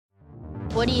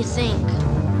What do you think?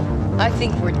 I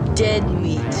think we're dead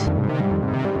meat.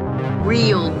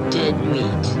 Real dead meat.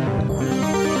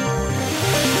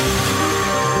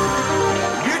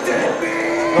 You're dead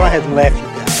meat! Go ahead and laugh, you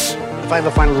guys. If I ever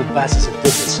find a little bastards that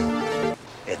did this,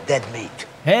 they're dead meat.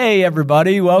 Hey,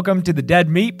 everybody. Welcome to the Dead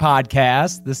Meat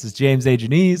Podcast. This is James A.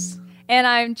 Janice. And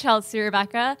I'm Chelsea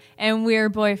Rebecca, and we're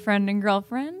boyfriend and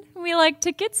girlfriend. We like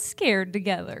to get scared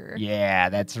together. Yeah,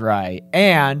 that's right.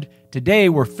 And today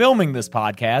we're filming this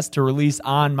podcast to release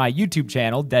on my YouTube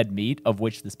channel, Dead Meat, of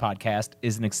which this podcast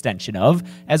is an extension of,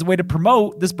 as a way to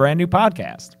promote this brand new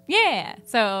podcast. Yeah.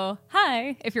 So,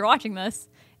 hi, if you're watching this.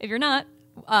 If you're not,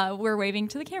 we're waving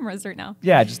to the cameras right now.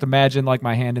 Yeah, just imagine like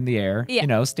my hand in the air,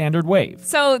 standard wave.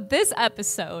 So this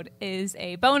episode is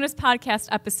a bonus podcast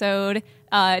episode.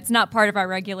 It's not part of our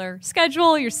regular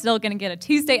schedule. You're still going to get a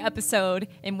Tuesday episode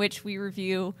in which we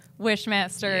review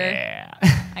Wishmaster. Yeah.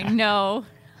 I know.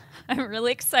 I'm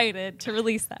really excited to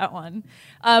release that one.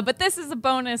 But this is a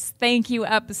bonus thank you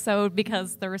episode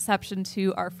because the reception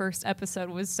to our first episode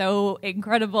was so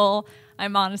incredible.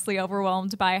 I'm honestly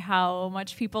overwhelmed by how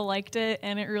much people liked it,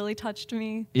 and it really touched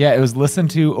me. Yeah, it was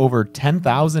listened to over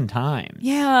 10,000 times.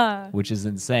 Yeah. Which is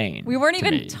insane. We weren't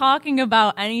even talking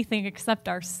about anything except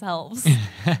ourselves.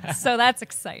 So that's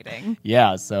exciting.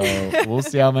 Yeah, so we'll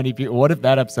see how many people. What if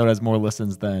that episode has more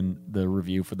listens than the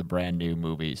review for the brand new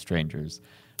movie, Strangers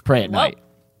Pray at Night?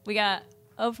 We got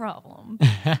a problem.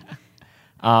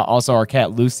 Also, our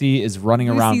cat Lucy is running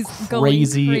around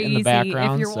crazy in the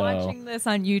background. If you're watching this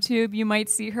on YouTube, you might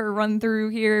see her run through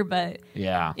here. But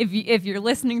yeah, if you're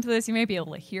listening to this, you might be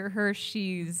able to hear her.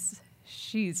 She's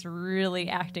really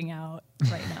acting out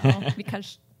right now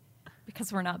because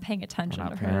we're not paying attention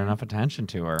to her. Paying enough attention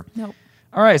to her. Nope.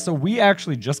 All right, so we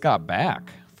actually just got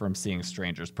back from seeing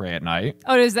Strangers Pray at Night.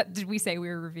 Oh, did we say we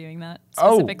were reviewing that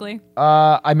specifically?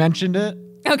 I mentioned it.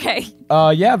 Okay.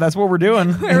 Yeah, that's what we're doing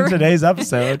in today's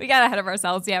episode. We got ahead of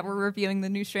ourselves. Yeah, we're reviewing the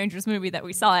new Strangers movie that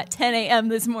we saw at 10 a.m.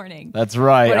 this morning. That's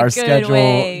right. Our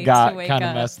schedule got kind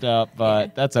of messed up,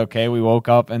 but that's okay. We woke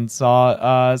up and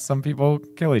saw some people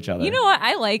kill each other. You know what?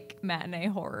 I like matinee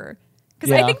horror.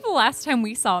 Because I think the last time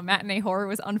we saw matinee horror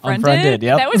was Unfriended. Unfriended,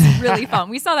 yep. That was really fun.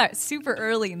 We saw that super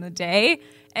early in the day.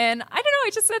 And I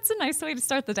don't know, that's a nice way to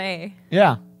start the day.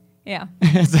 Yeah. Yeah.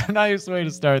 It's a nice way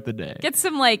to start the day. Get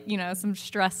some, some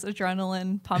stress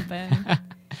adrenaline pumping.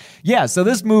 Yeah, so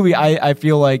this movie I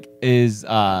feel like is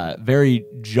very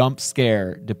jump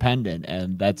scare dependent,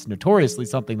 and that's notoriously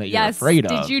something that you're afraid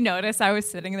of. Did you notice I was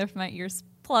sitting there with my ears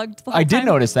plugged the whole time? I did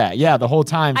notice that, yeah, the whole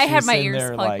time. I had my ears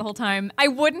plugged the whole time. I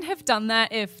wouldn't have done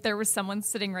that if there was someone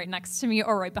sitting right next to me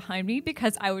or right behind me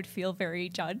because I would feel very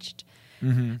judged.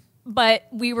 Mm-hmm. But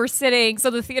we were sitting,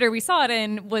 so the theater we saw it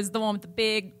in was the one with the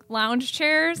big lounge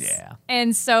chairs. Yeah.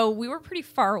 And so we were pretty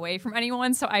far away from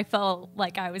anyone, so I felt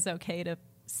like I was okay to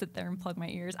sit there and plug my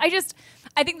ears. I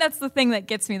think that's the thing that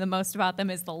gets me the most about them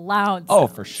is the loud sounds. Oh,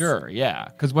 for sure, yeah.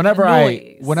 Because whenever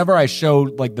I show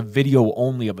like the video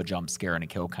only of a jump scare and a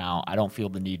kill count, I don't feel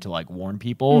the need to like warn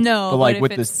people. No, but like if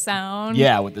with it's this sound,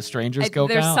 with the strangers kill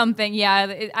there's count, something.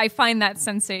 Yeah, I find that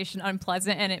sensation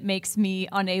unpleasant, and it makes me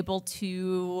unable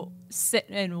to sit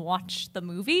and watch the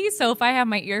movie. So if I have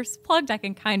my ears plugged, I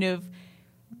can kind of,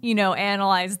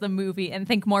 analyze the movie and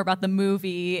think more about the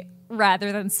movie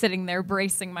rather than sitting there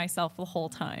bracing myself the whole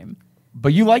time.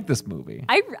 But you like this movie.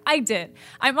 I did.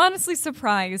 I'm honestly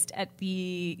surprised at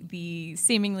the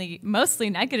seemingly mostly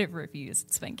negative reviews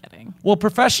it's been getting. Well,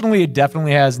 professionally, it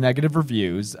definitely has negative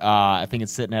reviews. I think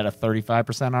it's sitting at a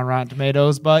 35% on Rotten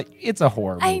Tomatoes, but it's a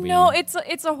horror movie. I know, it's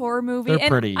a horror movie. They're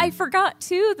pretty. I forgot,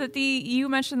 too, that you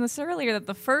mentioned this earlier, that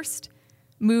the first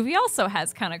movie also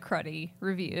has kind of cruddy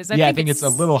reviews. I think it's a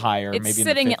little higher. It's maybe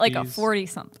sitting in the 50s. at like a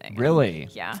 40-something. Really?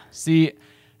 Yeah. See,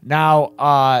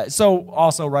 now, so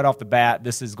also right off the bat,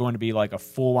 this is going to be like a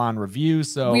full-on review.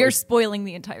 So we are spoiling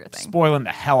the entire thing. Spoiling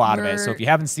the hell out of it. So if you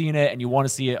haven't seen it and you want to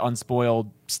see it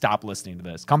unspoiled, stop listening to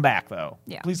this. Come back, though.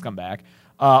 Yeah. Please come back.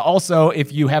 Also,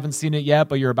 if you haven't seen it yet,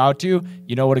 but you're about to,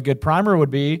 you know what a good primer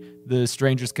would be? The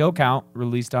Strangers Kill Count,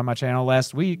 released on my channel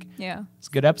last week. Yeah. It's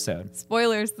a good episode.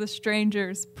 Spoilers, The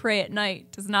Strangers Pray at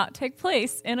Night does not take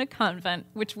place in a convent,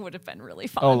 which would have been really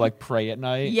fun. Oh, like Pray at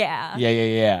Night? Yeah.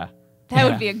 Yeah.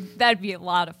 That'd be a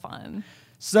lot of fun.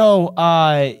 So,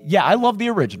 I love the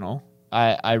original.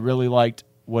 I really liked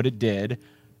what it did.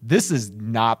 This is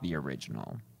not the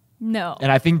original. No.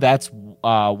 And I think that's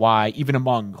why, even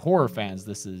among horror fans,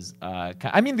 this is.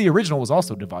 I mean, the original was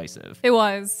also divisive. It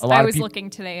was. A lot I of was peop- looking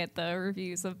today at the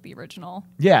reviews of the original.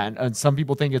 Yeah, and some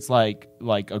people think it's like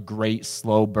a great,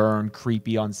 slow burn,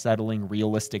 creepy, unsettling,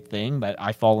 realistic thing. That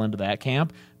I fall into that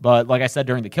camp. But like I said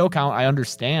during the kill count, I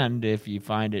understand if you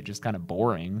find it just kind of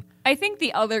boring. I think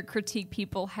the other critique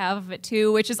people have of it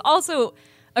too, which is also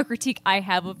a critique I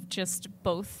have of just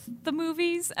both the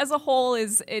movies as a whole,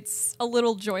 is it's a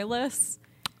little joyless.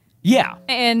 Yeah.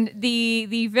 And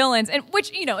the villains, and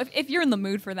which, you know, if you're in the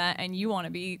mood for that and you want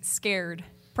to be scared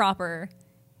proper,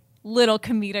 little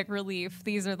comedic relief,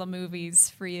 these are the movies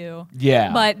for you.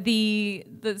 Yeah. But the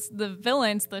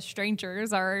villains, the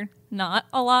strangers, are not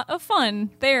a lot of fun.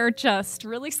 They're just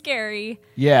really scary.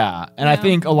 Yeah, and I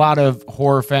think a lot of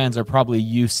horror fans are probably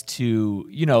used to,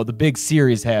 you know, the big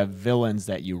series have villains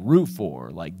that you root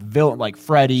for, like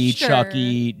Freddy, Sure.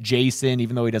 Chucky, Jason.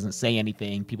 Even though he doesn't say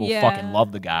anything, people Yeah. fucking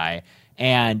love the guy.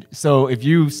 And so if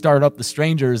you start up the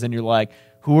strangers and you're like,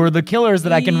 who are the killers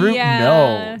that I can root?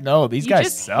 Yeah. No, these You guys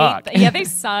just suck. hate yeah, they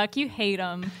suck. You hate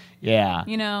them, Yeah.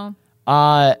 you know?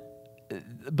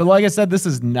 But like I said, this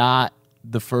is not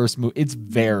the first movie. It's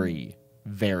very,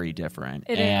 very different.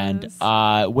 It and is.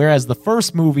 Whereas the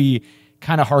first movie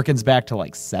kind of harkens back to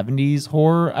like 70s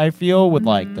horror, I feel, with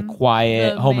like the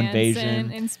quiet The home Manson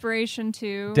invasion. inspiration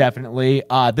too. Definitely.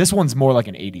 This one's more like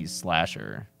an 80s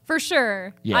slasher. For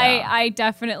sure. Yeah. I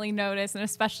definitely noticed, and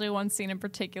especially one scene in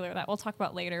particular that we'll talk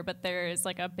about later, but there is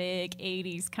like a big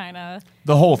 80s kind of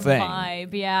The whole thing.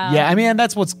 vibe. Yeah. Yeah, I mean,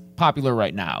 that's what's popular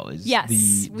right now. Is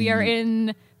Yes. We are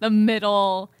in the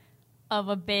middle of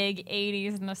a big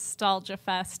 80s nostalgia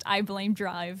fest. I blame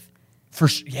Drive.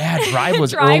 Drive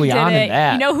was Drive early did on it. in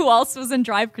that. You know who else was in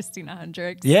Drive? Christina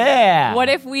Hendricks. Yeah. What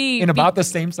if we in about the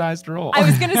same sized role? I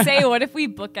was gonna say, what if we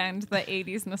bookend the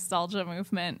 80s nostalgia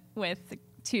movement with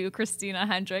two Christina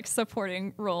Hendricks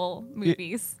supporting role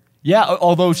movies? Yeah,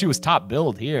 although she was top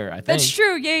billed here, I think. That's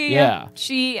true. Yeah. Yeah.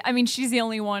 She's the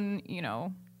only one, you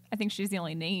know, I think she's the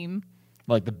only name.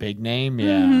 Like the big name,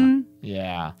 yeah. Mm-hmm.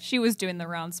 Yeah. She was doing the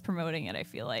rounds promoting it, I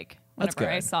feel like. That's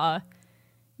Whenever I good. saw,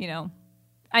 you know,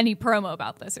 any promo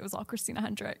about this, it was all Christina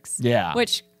Hendricks. Yeah.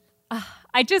 Which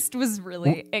I just was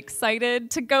really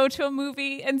excited to go to a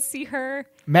movie and see her.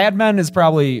 Mad Men is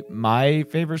probably my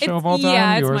favorite show of all time.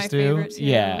 Yeah, it's Yours my too? favorite too.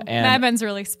 Yeah. And Mad Men's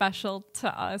really special to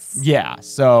us. yeah.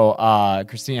 So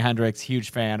Christina Hendricks,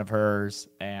 huge fan of hers,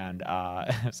 and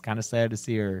it's kind of sad to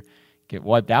see her get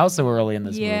wiped out so early in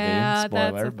this Yeah, movie. that's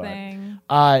Spoiler, a but thing.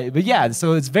 but yeah,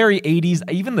 so it's very 80s.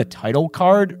 Even the title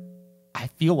card, I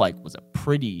feel like, was a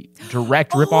pretty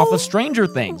direct ripoff of Stranger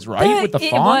Things, right? With the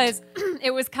font.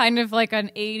 It was kind of like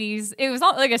an 80s. It was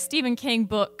like a Stephen King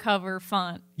book cover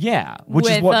font. Yeah, which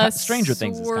is with what a Stranger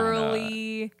Things is kind of.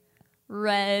 swirly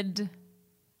red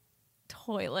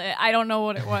toilet. I don't know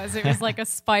what it was. It was like a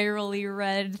spirally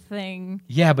red thing.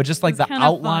 Yeah, but just like It the was kinda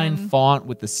outline fun. font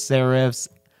with the serifs.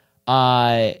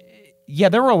 Yeah,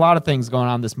 there were a lot of things going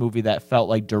on in this movie that felt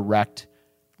like direct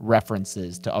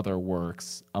references to other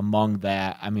works. Among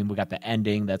that, I mean, we got the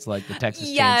ending that's like the Texas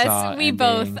Chainsaw Yes, we ending.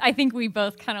 both. I think we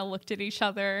both kind of looked at each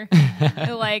other,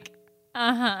 like,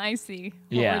 I see. What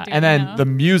Yeah, we're doing and then now. the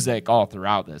music all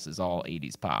throughout this is all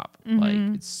 80s pop. Mm-hmm.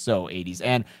 Like, it's so 80s.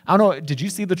 And I don't know, did you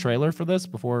see the trailer for this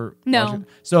before? No. watching?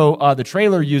 So the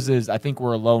trailer uses I Think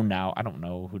We're Alone Now. I don't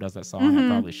know who does that song. Mm-hmm. I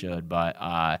probably should,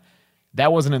 but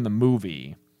that wasn't in the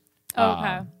movie.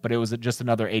 Okay. But it was just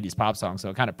another 80s pop song, so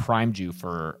it kind of primed you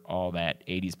for all that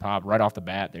 80s pop right off the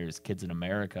bat. There's Kids in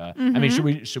America. I mean,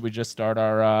 should we just start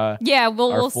our yeah, our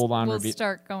we'll full-on we'll review?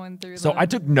 start going through. So them. I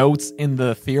took notes in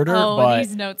the theater, Oh, but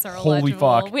these notes are holy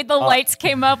illegible. fuck. The lights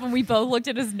came up and we both looked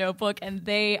at his notebook, and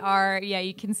they are,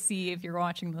 you can see if you're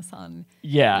watching this on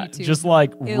yeah, YouTube. just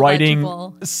like Illegible.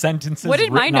 writing sentences. What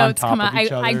did my written on notes top come of out?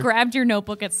 each I other. grabbed your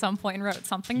notebook at some point and wrote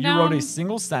something You down. wrote a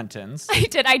single sentence, I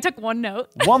did. I took one note.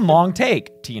 one long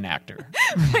take. Teen actor.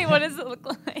 Wait, what does it look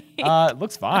like? It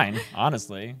looks fine,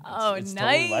 honestly. Oh, it's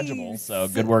totally legible. nice. So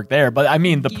good work there. But I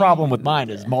mean, the problem with mine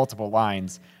is multiple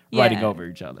lines writing Yeah. over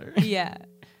each other. Yeah.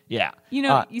 Yeah. You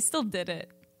know, you still did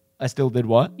it. I still did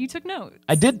what? You took notes.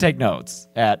 I did take notes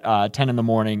at 10 in the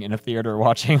morning in a theater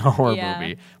watching a horror Yeah.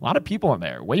 movie. A lot of people in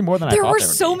there, way more than I There thought were there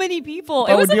would so be. many people.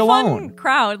 Thought It was we'd a be fun alone.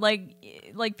 crowd.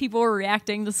 Like people were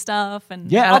reacting to stuff,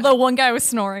 and Yeah, although one guy was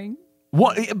snoring,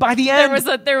 What by the end?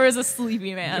 there was a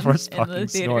sleepy man was in fucking the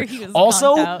theater. snoring. He was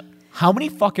Also, conked out. how many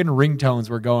fucking ringtones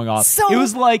were going off? So it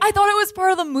was like I thought it was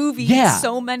part of the movie. Yeah.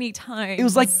 So many times. it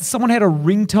was like someone had a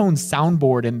ringtone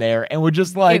soundboard in there and would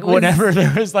just like It was whenever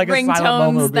there was like a silent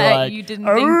moment ringtones would be that like you didn't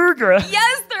think. "Ooga."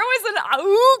 Yes, there was an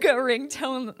auga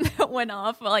ringtone that went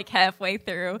off like halfway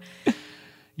through.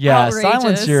 Yeah,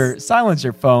 Outrageous. silence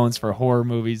your phones for horror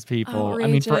movies, people. I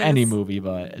mean, for any Outrageous. movie,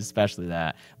 but especially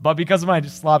that. But because of my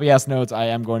sloppy ass notes, I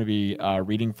am going to be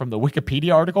reading from the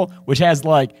Wikipedia article, which has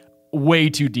like way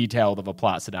too detailed of a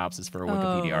plot synopsis for a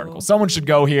Wikipedia article. Someone should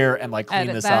go here and like clean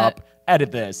Edit this that. up.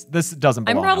 Edit this. This doesn't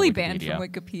belong I'm probably on banned Wikipedia. from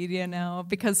Wikipedia now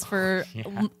because for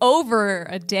over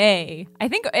a day, I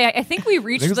think we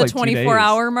reached it was the like 2 days.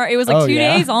 24-hour mark. It was like Oh, 2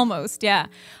 yeah? days almost. Yeah.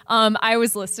 I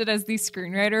was listed as the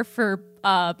screenwriter for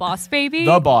Boss Baby.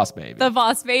 The Boss Baby. The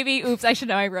Boss Baby. Oops, I should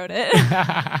know I wrote it.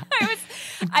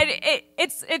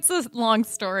 It's a long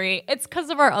story. It's because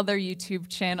of our other YouTube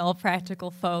channel,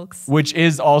 Practical Folks. Which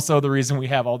is also the reason we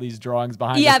have all these drawings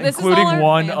behind Yeah, us, this is including all our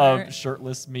one fan of art.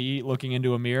 shirtless me looking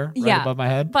into a mirror right above my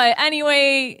head. But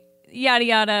anyway, yada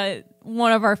yada.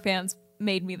 One of our fans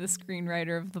made me the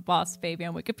screenwriter of The Boss Baby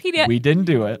on Wikipedia. We didn't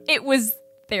do it. It was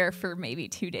there for maybe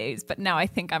 2 days, but now I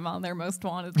think I'm on their most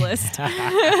wanted list.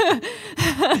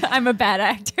 I'm a bad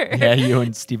actor. Yeah, you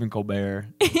and Stephen Colbert.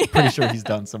 Pretty sure he's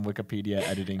done some Wikipedia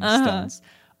editing stunts.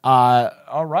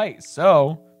 All right,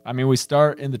 so I mean, we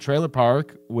start in the trailer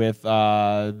park with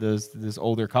this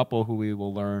older couple who we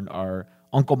will learn are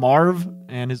Uncle Marv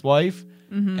and his wife,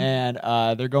 and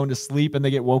they're going to sleep, and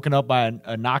they get woken up by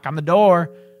a knock on the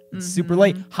door. It's super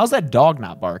late. How's that dog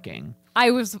not barking?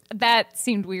 That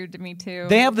seemed weird to me too.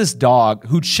 They have this dog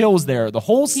who chills there the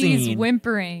whole scene. He's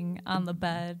whimpering on the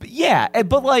bed. Yeah,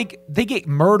 but like they get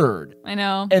murdered. I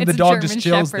know. And It's the a dog German just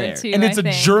chills Shepherd there. too, And it's I a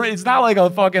think. German, it's not like a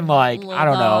fucking like, Little I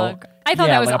don't dog. know. I thought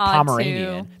Yeah, that was like a odd,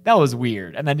 Pomeranian. too. That was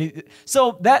weird. And then,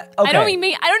 so that, okay. I don't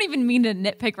even mean to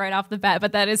nitpick right off the bat,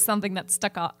 but that is something that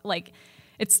stuck out. Like,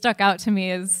 it stuck out to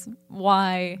me as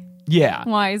why Yeah.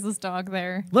 is this dog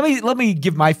there? Let me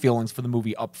give my feelings for the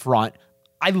movie up front.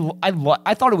 I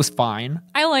thought it was fine.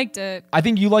 I liked it. I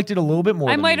think you liked it a little bit more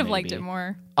I than might me, have liked maybe. it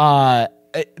more.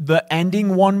 The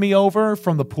ending won me over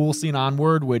from the pool scene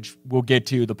onward, which we'll get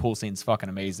to. The pool scene's fucking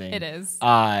amazing. It is.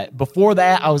 Before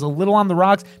that, I was a little on the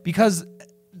rocks because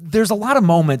there's a lot of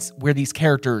moments where these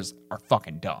characters are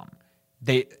fucking dumb.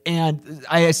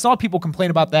 I saw people complain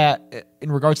about that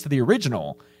in regards to the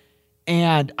original.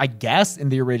 And I guess in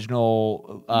the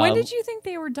original, when did you think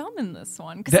they were dumb in this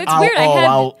one? Because the- it's weird.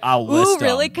 I'll list them.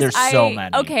 Really? 'Cause There's so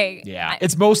many. Okay. Yeah,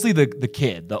 it's mostly the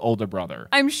kid, the older brother.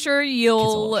 I'm sure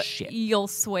little shit. you'll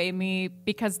sway me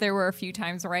because there were a few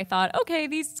times where I thought, okay,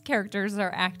 these characters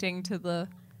are acting to the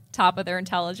top of their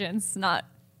intelligence, not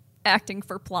acting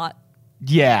for plot.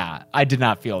 Yeah, I did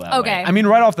not feel that way. Okay. I mean,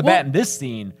 right off the Well- bat in this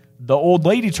scene, the old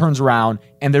lady turns around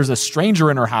and there's a stranger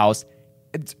in her house.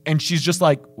 And she's just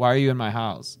like, "Why are you in my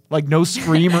house?" Like no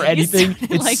scream or anything.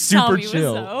 It's like super Tommy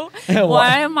chill. Wiseau.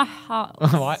 Why am I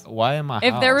house? Why am I?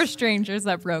 If there were strangers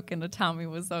that broke into Tommy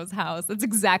Wiseau's house, that's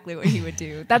exactly what he would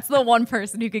do. That's the one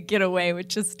person who could get away with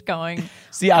just going.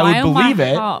 See, I "Why would am I believe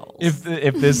it house?"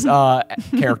 if this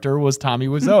character was Tommy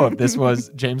Wiseau, if this was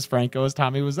James Franco as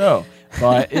Tommy Wiseau,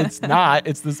 but it's not.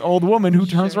 It's this old woman who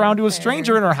turns Sure, around to a fair.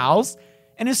 stranger in her house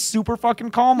and is super fucking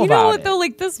calm You about know what it. though?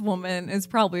 Like this woman is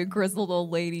probably a grizzled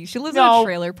old lady. She lives in No. a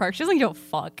trailer park. She doesn't give a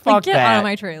fuck. Fuck Like get out that. of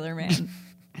my trailer, man.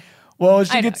 Well,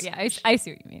 she I know. gets Yeah, I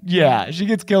see what you mean. Yeah, she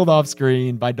gets killed off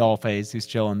screen by Dollface, who's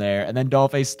chilling there, and then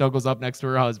Dollface snuggles up next to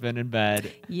her husband in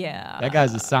bed. Yeah. That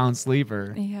guy's a sound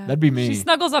sleeper. Yeah. That'd be me. She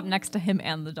snuggles up next to him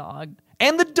and the dog.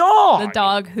 And the dog. The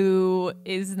dog who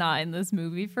is not in this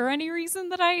movie for any reason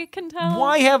that I can tell.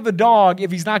 Why have the dog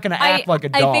if he's not going to act like a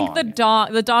dog? I think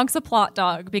the dog's a plot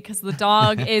dog because the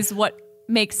dog is what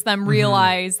makes them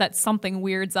realize that something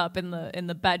weird's up in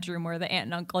the bedroom where the aunt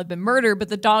and uncle have been murdered, but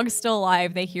the dog's still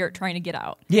alive. They hear it trying to get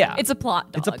out. Yeah. It's a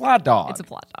plot dog. It's a plot dog. It's a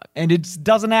plot dog. And it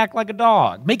doesn't act like a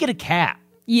dog. Make it a cat.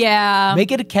 Yeah.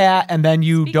 Make it a cat, and then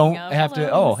you Speaking don't of, have to.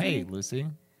 hello, Oh, Lucy. hey, Lucy.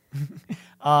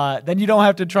 Then you don't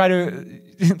have to try to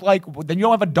Then you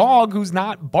don't have a dog who's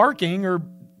not barking or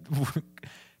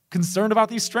concerned about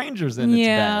these strangers in its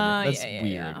Yeah, bed. That's yeah,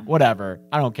 weird. yeah. Whatever.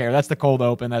 I don't care. That's the cold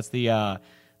open. That's the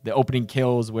opening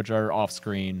kills, which are off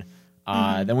screen.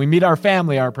 Then we meet our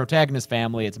family, our protagonist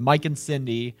family. It's Mike and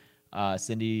Cindy.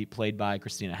 Cindy played by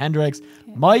Christina Hendricks.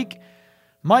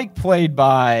 Mike played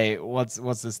by what's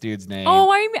this dude's name? Oh,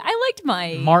 I liked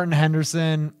Mike. Martin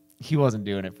Henderson. He wasn't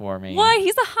doing it for me. What?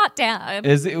 He's a hot dad.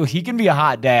 He can be a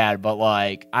hot dad, but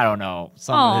like I don't know,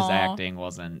 some of his Aw. acting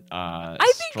wasn't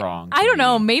strong. to I don't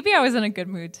know. me. Maybe I was in a good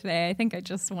mood today. I think I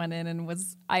just went in and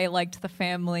I liked the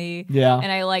family. Yeah.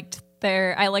 And I liked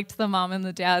the mom and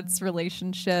the dad's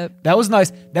relationship. That was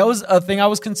nice. That was a thing I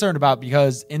was concerned about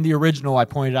because in the original, I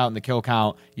pointed out in the kill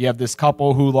count, you have this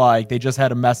couple who like they just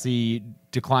had a messy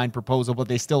declined proposal, but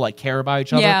they still like care about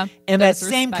each other. Yeah, And that there's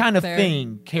same respect kind of there.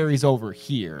 thing carries over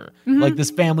here. Mm-hmm. Like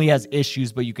this family has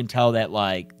issues, but you can tell that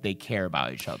like they care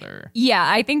about each other. Yeah,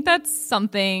 I think that's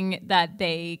something that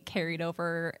they carried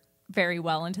over very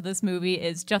well into this movie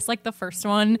is just like the first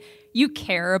one, you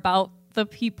care about the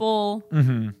people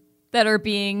that are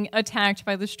being attacked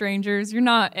by the strangers. You're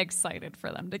not excited for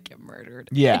them to get murdered.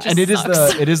 Yeah, just and it is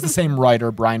sucks. the same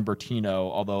writer, Brian Bertino,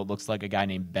 although it looks like a guy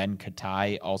named Ben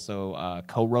Katai also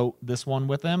co-wrote this one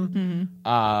with him.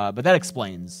 But that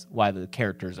explains why the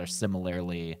characters are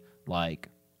similarly like,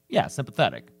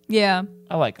 sympathetic. Yeah.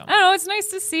 I like them. I don't know. It's nice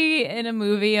to see in a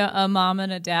movie a mom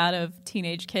and a dad of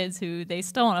teenage kids who they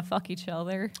still want to fuck each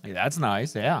other. Yeah, that's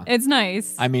nice. Yeah, It's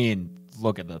nice. I mean,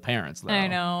 look at the parents though. I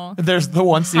know. There's the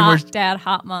one scene where Hot dad,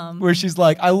 hot mom. where she's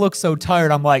like, "I look so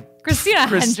tired." I'm like, Christina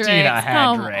Hendricks.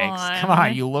 Hendricks. Come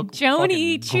on, you look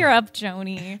Joni, fucking cheer up,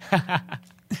 Joni.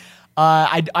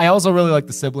 I also really like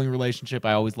the sibling relationship.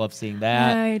 I always love seeing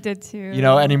that. I did too. You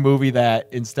know, any movie that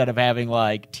instead of having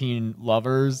like teen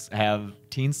lovers have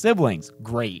teen siblings,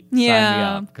 great. Sign me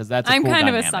Yeah. up because that's a I'm cool kind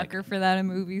of a dynamic. sucker for that in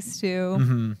movies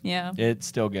too. Yeah. It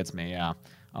still gets me, yeah.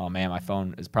 Oh man, my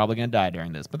phone is probably gonna die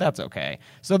during this, but that's okay.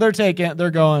 So they're taking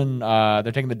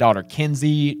the daughter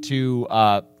Kinsey to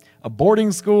a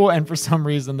boarding school, and for some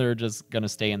reason they're just gonna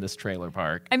stay in this trailer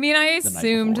park. I mean, I night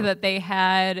assumed before. that they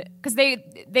had because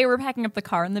they were packing up the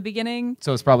car in the beginning.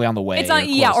 So it's probably on the way. It's on,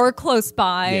 close. or close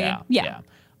by. Yeah.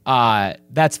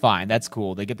 That's fine. That's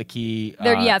cool. They get the key.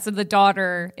 So the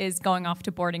daughter is going off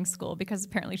to boarding school because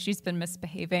apparently she's been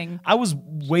misbehaving. I was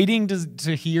waiting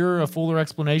to hear a fuller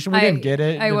explanation. We didn't get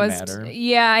it. It didn't matter.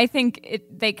 Yeah, I think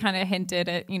they kind of hinted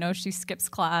at, she skips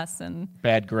class and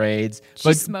Bad grades.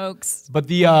 she smokes. But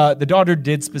the daughter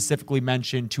did specifically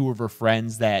mention two of her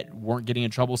friends that weren't getting in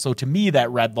trouble. So to me,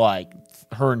 that read like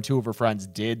her and two of her friends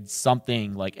did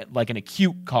something like an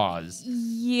acute cause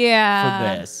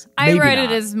Yeah. for this. I Maybe read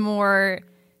not. it as more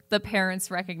the parents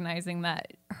recognizing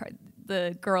that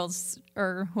the girls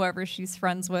or whoever she's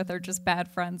friends with are just bad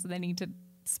friends and they need to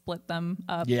split them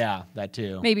up. Yeah, that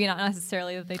too. Maybe not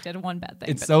necessarily that they did one bad thing.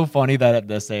 It's but so funny that at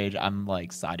this age I'm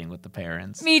like siding with the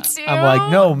parents. Me too. I'm like,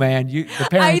 no, man, the I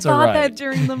parents are thought right. that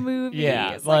during the movie.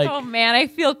 Yeah, It's like, like- oh man, I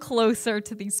feel closer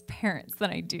to these parents than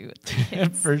I do with the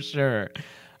kids. For sure.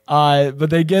 But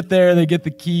they get there, they get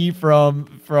the key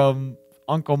from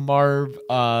Uncle Marv,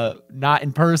 not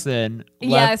in person,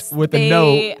 left with a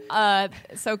note.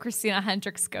 So Christina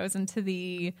Hendricks goes into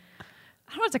the,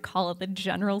 I don't know what to call it, the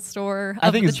general store I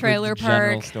of think the it's the trailer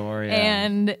general park, store, yeah.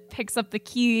 and picks up the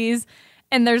keys.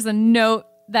 And there's a note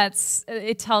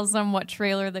it tells them what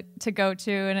trailer to go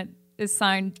to, and it is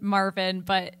signed Marvin.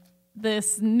 But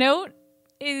this note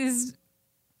is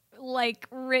like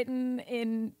written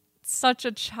in such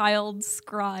a child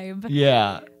scribe.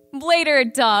 Yeah. Later,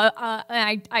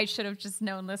 I should have just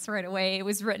known this right away. It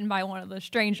was written by one of the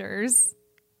strangers.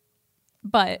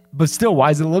 But still, why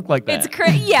does it look like that? it's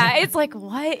crazy. Yeah, it's like,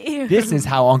 what? Ew. This is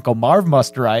how Uncle Marv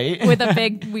must write. With a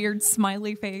big, weird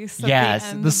smiley face. At Yes, the,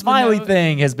 end the of smiley note.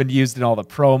 thing has been used in all the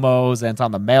promos, and it's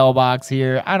on the mailbox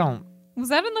here. I don't. Was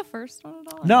that in the first one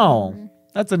at all? I don't No, remember.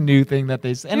 that's a new thing that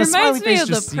they. And It a smiley reminds me face of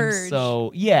The just seems Purge.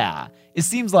 so. Yeah, it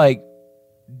seems like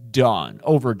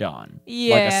overdone. Like a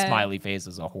Yeah. smiley face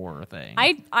is a horror thing.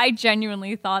 I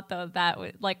genuinely thought, though, that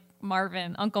would, like,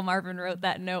 Uncle Marvin wrote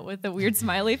that note with the weird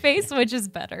smiley face, which is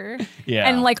better. Yeah.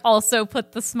 And, like, also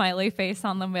put the smiley face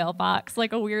on the mailbox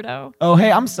like a weirdo. Oh,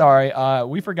 hey, I'm sorry.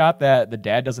 We forgot that the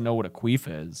dad doesn't know what a queef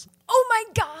is. Oh my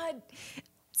god!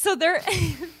 So they're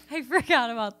I forgot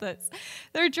about this.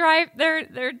 They're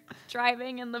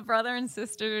driving, and the brother and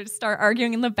sister start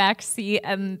arguing in the back seat.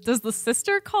 And does the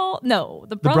sister call? No,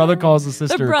 the brother calls the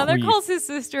sister The a brother queef, calls his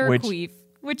sister which- a queef,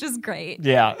 which is great.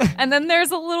 Yeah. And then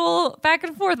there's a little back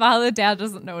and forth about how the dad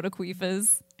doesn't know what a queef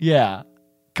is. Yeah.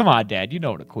 Come on, Dad. You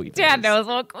know what a queef is. Dad knows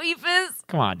what a queef is.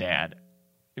 Come on, Dad.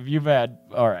 If you've had,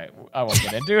 all right, I won't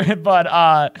get into it, but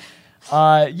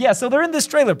yeah. So they're in this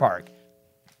trailer park.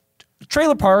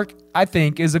 Trailer park, I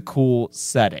think, is a cool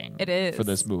setting. It is. For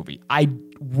this movie. I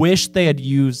wish they had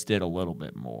used it a little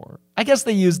bit more. I guess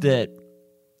they used it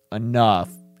enough.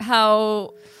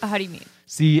 How do you mean?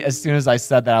 See, as soon as I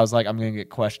said that, I was like, I'm going to get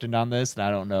questioned on this, and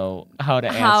I don't know how to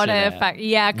answer that. affect?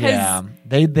 Yeah, because Yeah,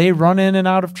 they run in and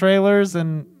out of trailers,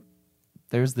 and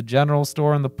there's the general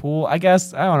store and the pool. I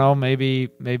guess, I don't know, maybe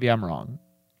I'm wrong.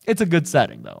 It's a good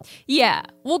setting, though. Yeah.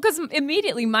 Well, because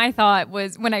immediately my thought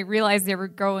was when I realized they were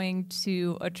going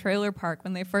to a trailer park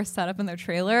when they first set up in their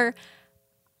trailer,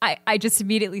 I just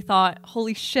immediately thought,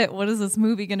 holy shit, what is this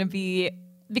movie going to be?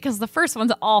 because the first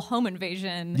one's all home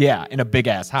invasion. Yeah, in a big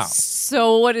ass house.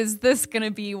 So what is this going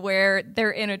to be where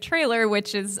they're in a trailer,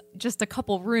 which is just a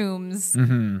couple rooms?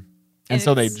 Mm-hmm. And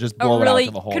so they it's just a blow it really out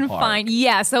to the whole confined. park.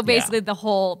 Yeah, so basically the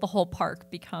whole park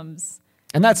becomes.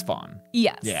 And that's fun.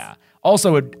 Yes. Yeah.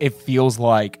 Also, it feels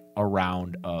like a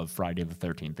round of Friday the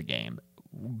 13th, the game,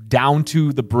 down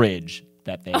to the bridge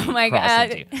that they my cross God.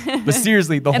 into. But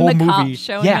seriously, the And whole the movie, cops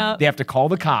showing up. they have to call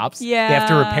the cops. Yeah. They have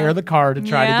to repair the car to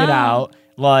try to get Yeah. out.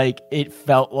 Like, it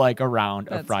felt like a round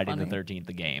of That's Friday funny. the 13th,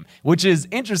 the game, which is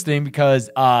interesting because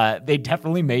they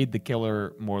definitely made the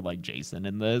killer more like Jason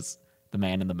in this. The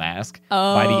man in the mask.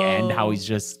 By the end, how he's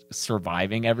just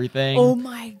surviving everything. Oh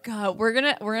my god, we're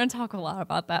gonna talk a lot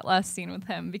about that last scene with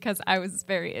him because I was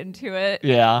very into it.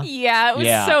 Yeah. Yeah, it was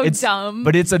so it's dumb.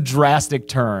 But it's a drastic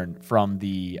turn from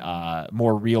the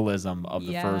more realism of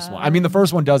the first Yeah. one. I mean, the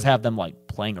first one does have them like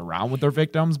playing around with their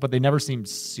victims, but they never seemed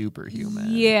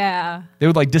superhuman. Yeah. They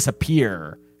would like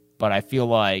disappear, but I feel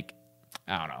like,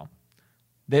 I don't know.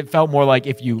 It felt more like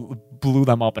if you blew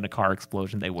them up in a car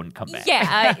explosion, they wouldn't come back.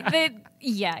 Yeah.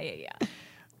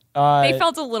 They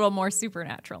felt a little more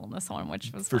supernatural in this one,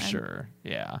 which was For fine. sure.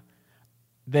 Yeah.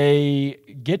 They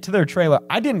get to their trailer.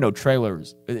 I didn't know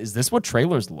trailers. Is this what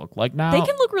trailers look like now? They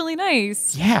can look really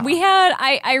nice. Yeah. We had,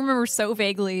 I remember so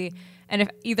vaguely, and if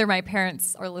either my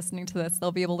parents are listening to this,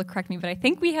 they'll be able to correct me, but I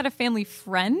think we had a family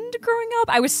friend growing up.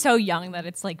 I was so young that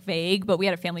it's like vague, but we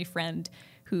had a family friend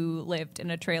who lived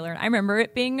in a trailer. And I remember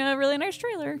it being a really nice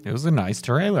trailer. It was a nice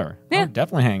trailer. I Yeah. would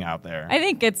definitely hang out there. I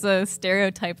think it's a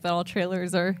stereotype that all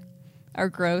trailers are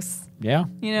gross. Yeah.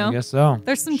 You know? I guess so.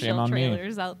 There's some Shame chill on me.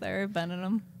 trailers out there. I've been in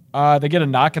them. They get a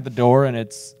knock at the door, and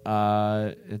it's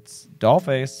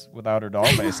Dollface without her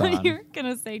dollface on. You're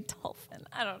gonna say dolphin.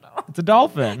 I don't know. It's a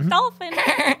dolphin. Dolphin.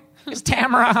 It's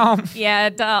Tamara home. Yeah,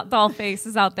 Dollface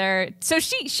is out there. So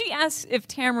she asked if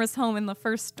Tamara's home in the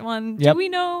first one. Yep. Do we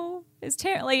know? Is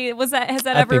Tamara like has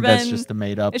that I ever think been? that's just a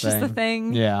made up It's thing. just a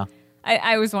thing. Yeah.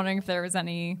 I was wondering if there was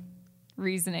any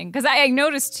reasoning because I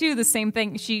noticed too the same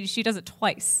thing. She does it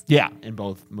twice, Yeah. In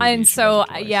both movies. and she so does it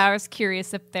twice. yeah, I was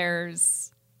curious if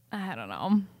there's I don't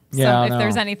know. Yeah, if I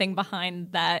there's know. anything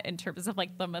behind that in terms of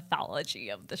like the mythology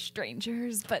of the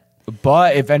strangers, but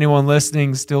But if anyone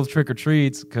listening still trick or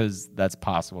treats, because that's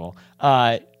possible,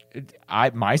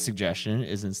 my suggestion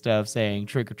is instead of saying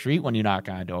trick or treat when you knock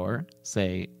on a door,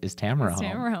 say is Tamara home?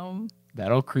 Tamara home.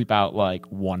 That'll creep out like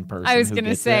one person. I was who gonna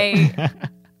gets say it.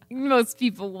 most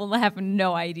people will have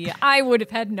no idea. I would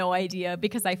have had no idea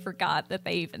because I forgot that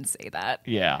they even say that.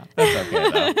 Yeah, that's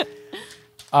okay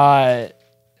though.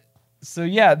 So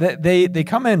yeah, they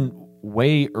come in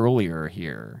way earlier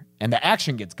here, and the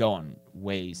action gets going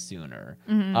way sooner.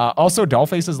 Mm-hmm. Also,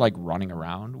 Dollface is like running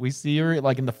around. We see her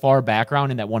like in the far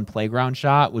background in that one playground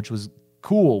shot, which was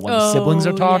cool when the siblings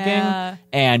are talking, yeah.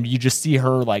 and you just see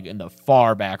her like in the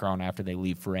far background after they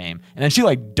leave frame, and then she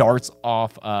like darts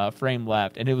off frame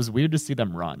left, and it was weird to see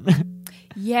them run.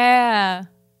 Yeah.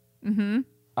 Mm-hmm.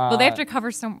 Well, they have to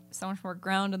cover so much more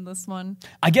ground in this one.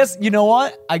 I guess, you know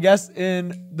what? I guess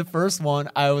in the first one,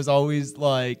 I was always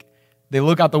like, they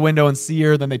look out the window and see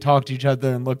her, then they talk to each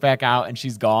other and look back out and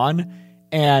she's gone.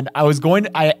 And I was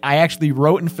I actually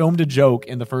wrote and filmed a joke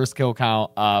in the first kill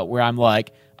count where I'm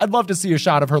like, I'd love to see a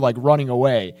shot of her like running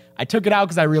away. I took it out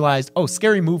because I realized, oh,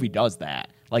 Scary Movie does that.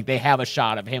 Like they have a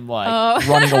shot of him like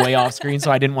running away off screen,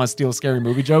 so I didn't want to steal a Scary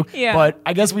Movie joke. Yeah. But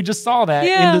I guess we just saw that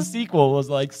Yeah. in the sequel, was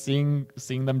like seeing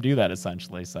them do that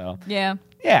essentially. So Yeah.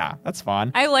 yeah, that's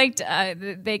fun. I liked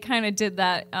they kind of did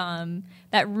that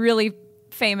that really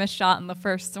famous shot in the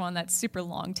first one, that super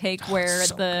long take where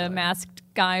So the good. masked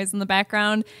guys in the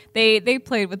background. They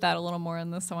played with that a little more in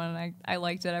this one, and I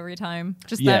liked it every time.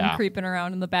 Just Yeah. them creeping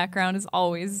around in the background is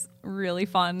always really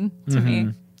fun to Mm-hmm.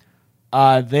 me.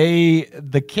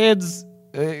 The kids,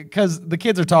 because the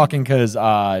kids are talking because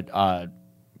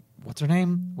what's her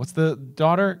name? What's the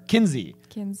daughter? Kinsey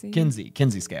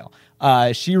Scale.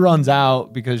 She runs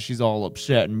out because she's all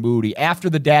upset and moody after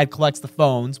the dad collects the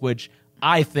phones, which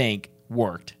I think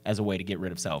worked as a way to get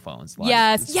rid of cell phones. Like,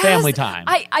 Yes, it's yes. family time.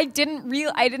 I didn't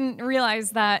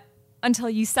realize that until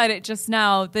you said it just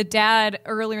now. The dad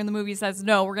earlier in the movie says,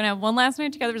 "No, we're gonna have one last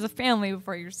night together as a family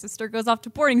before your sister goes off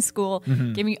to boarding school.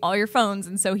 Mm-hmm. Give me all your phones."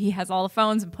 And so he has all the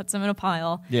phones and puts them in a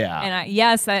pile. Yeah.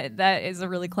 And that is a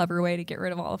really clever way to get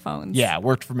rid of all the phones. Yeah, it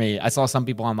worked for me. I saw some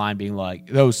people online being like,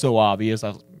 that was so obvious. I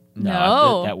was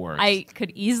No, that works. I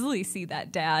could easily see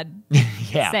that dad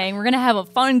yeah. saying, "We're gonna have a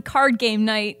fun card game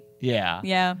night." Yeah.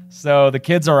 Yeah. So the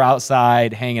kids are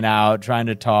outside hanging out, trying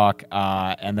to talk,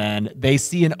 and then they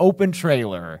see an open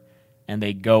trailer and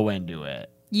they go into it.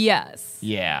 Yes.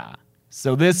 Yeah.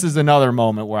 So this is another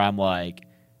moment where I'm like,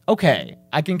 okay,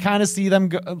 I can kind of see them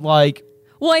like,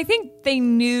 Well, I think they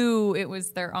knew it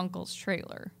was their uncle's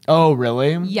trailer. oh,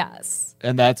 really? Yes.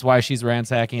 And that's why she's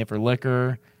ransacking it for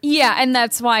liquor. Yeah, and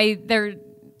that's why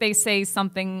they say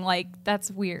something like, that's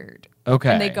weird.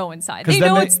 Okay. And they go inside. 'Cause They then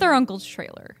know they- it's their uncle's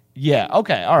trailer. Yeah.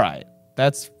 Okay. All right.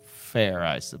 That's fair,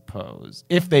 I suppose.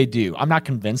 If they do. I'm not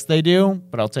convinced they do,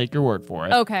 but I'll take your word for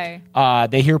it. Okay.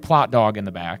 They hear Plot Dog in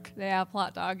the back. Yeah,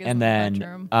 plot dog is And in then, the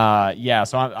bedroom. yeah,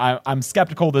 so I'm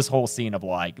skeptical of this whole scene of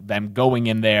like them going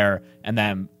in there and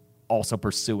then also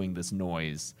pursuing this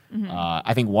noise.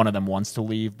 I think one of them wants to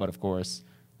leave, but of course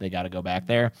they got to go back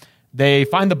there. They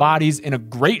find the bodies in a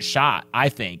great shot, I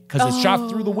think, because it's shot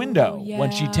through the window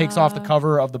when she takes off the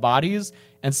cover of the bodies.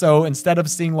 And so instead of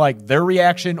seeing like their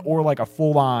reaction or like a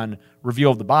full on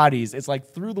reveal of the bodies, it's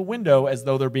like through the window as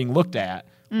though they're being looked at,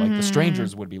 like the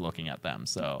strangers would be looking at them.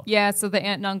 So Yeah, so the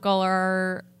aunt and uncle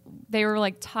they were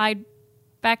like tied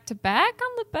back to back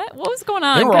on the bed. What was going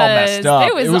on? They were all messed 'Cause up.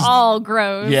 It was all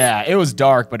gross. yeah, it was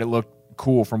dark, but it looked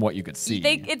cool from what you could see.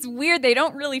 It's weird. They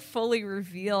don't really fully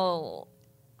reveal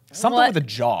Something what- with the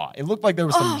jaw. It looked like there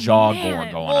was some jaw gore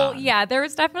Man. going well, on. yeah, there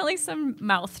was definitely some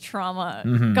mouth trauma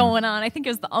Mm-hmm. going on. I think it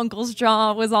was the uncle's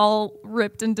jaw was all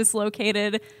ripped and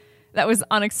dislocated. That was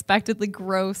unexpectedly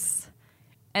gross.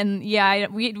 And yeah,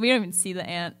 we don't even see the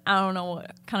aunt. I don't know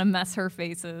what kind of mess her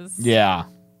face is. Yeah.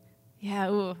 Yeah,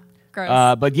 ooh,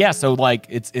 gross. But yeah, so like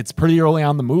it's pretty early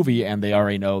on in the movie, and they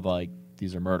already know like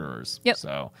these are murderers. Yep.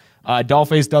 So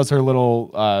Dollface does her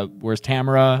little "Where's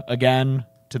Tamara?" again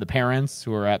to the parents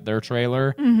who are at their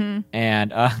trailer,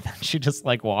 and she just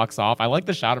like walks off. I like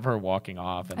the shot of her walking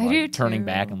off and I do like turning too.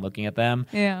 back and looking at them.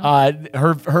 Yeah.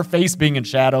 Her face being in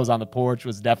shadows on the porch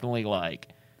was definitely like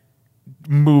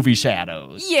movie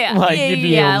shadows. Yeah, like yeah, you'd be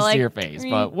yeah, able to like, see her face,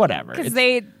 but whatever. Because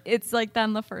it's like that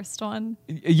in the first one.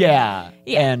 Yeah.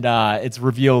 Yeah. And it's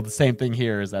revealed the same thing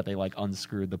here is that they like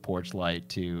unscrewed the porch light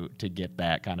to get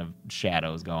that kind of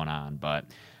shadows going on. But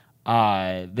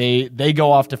they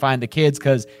go off to find the kids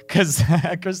because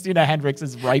Christina Hendricks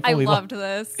is I rightfully loved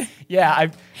this. yeah,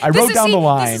 I wrote down the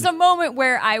line. This is a moment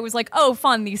where I was like, oh,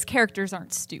 fun, these characters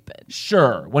aren't stupid.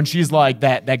 Sure. When she's like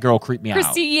that girl creeped me out.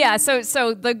 Christy, yeah. So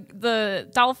the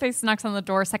dollface knocks on the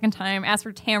door a second time, asks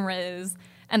where Tamara is,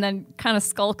 and then kind of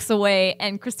skulks away.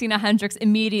 And Christina Hendricks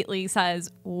immediately says,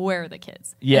 "Where are the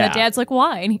kids?" Yeah. And the dad's like,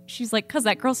 "Why?" And she's like, "Cause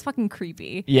that girl's fucking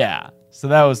creepy." Yeah. So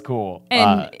that was cool.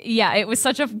 And yeah, it was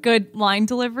such a good line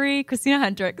delivery. Christina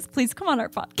Hendricks, please come on our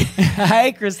podcast.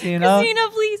 Hi, Christina. Christina,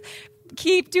 please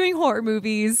keep doing horror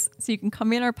movies so you can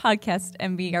come in our podcast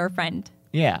and be our friend.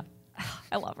 Yeah.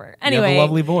 I love her. have a Anyway,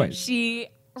 lovely voice.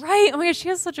 Right? Oh my gosh, she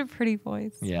has such a pretty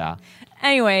voice. Yeah.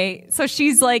 Anyway, so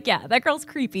she's like, yeah, that girl's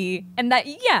creepy. And that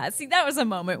was a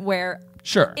moment where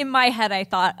Sure. in my head I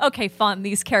thought, okay, fun,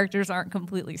 these characters aren't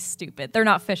completely stupid. They're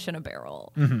not fish in a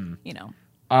barrel. Mm-hmm. You know.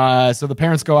 So the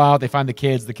parents go out, they find the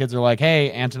kids. The kids are like,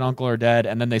 hey, aunt and uncle are dead.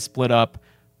 And then they split up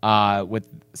with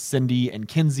Cindy and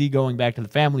Kinsey going back to the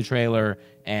family trailer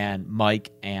and Mike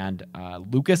and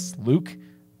Luke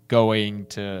going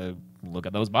to look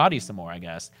at those bodies some more, I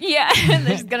guess. Yeah, and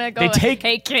they're just gonna go. Hey,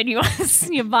 kid, you want to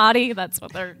see a body? That's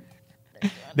what they're.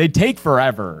 They take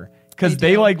forever because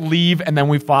they like leave and then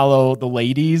we follow the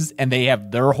ladies and they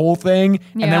have their whole thing.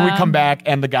 And then we Yeah. come back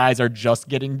and the guys are just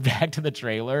getting back to the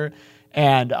trailer.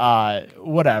 And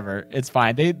whatever, it's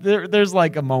fine. There's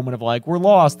like a moment of like, we're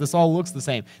lost. This all looks the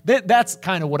same. That's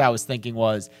kind of what I was thinking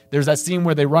was there's that scene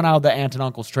where they run out of the aunt and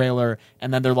uncle's trailer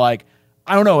and then they're like,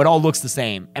 I don't know, it all looks the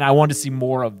same. And I wanted to see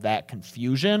more of that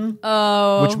confusion,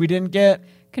 which we didn't get.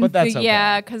 But that's okay.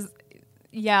 Yeah, because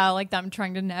like them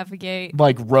trying to navigate.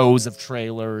 Like rows of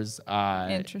trailers.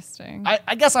 Interesting.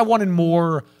 I guess I wanted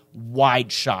more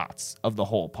wide shots of the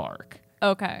whole park.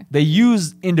 Okay. They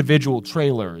use individual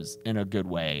trailers in a good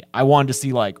way. I wanted to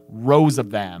see like rows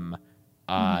of them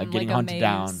getting like a hunted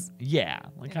down. maze. Yeah,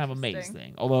 like kind of a maze Interesting.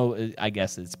 thing. Although I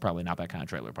guess it's probably not that kind of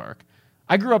trailer park.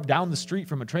 I grew up down the street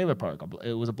from a trailer park.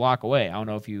 It was a block away. I don't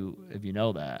know if you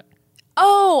know that.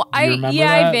 Oh, Do you remember that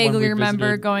I when vaguely we remember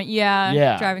visited? going.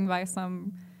 Yeah. Driving by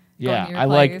some. Yeah, going to I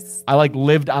your place. like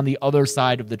lived on the other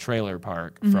side of the trailer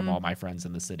park from all my friends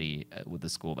in the city with the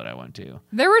school that I went to.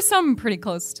 There were some pretty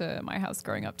close to my house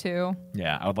growing up too.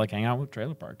 Yeah, I would like hang out with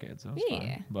trailer park kids. That was Yeah.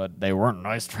 fun. But they weren't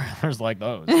nice trailers like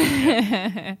those.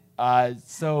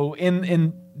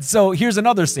 So here's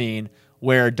another scene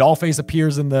where Dollface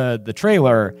appears in the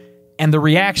trailer, and the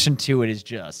reaction to it is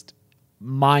just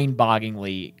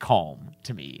mind-bogglingly calm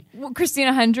to me. Well,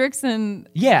 Christina Hendricks and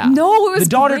Yeah. No, it was the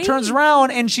daughter great. turns around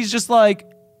and she's just like,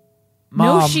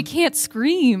 Mom. No, she can't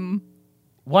scream.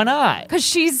 Why not? Because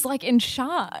she's like in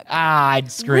shock.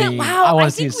 I'd scream. Wow, I want I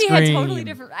to see think a we scream. had totally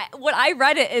different. What I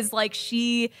read it is like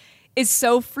she is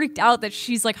so freaked out that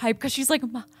she's like hyped because she's like,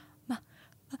 ma,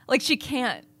 like she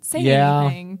can't say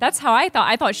anything. That's how I thought.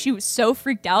 I thought she was so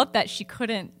freaked out that she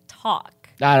couldn't talk,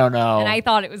 I don't know. and I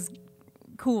thought it was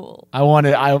cool.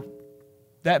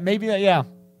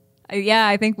 Yeah,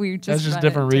 I think we just That's just read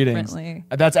different it readings. differently.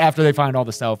 That's after they find all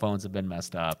the cell phones have been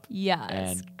messed up. Yes.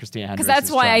 And Christina Hendricks. Because that's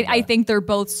is why trying I to- think they're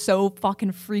both so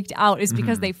fucking freaked out is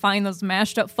because they find those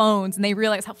mashed up phones and they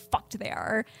realize how fucked they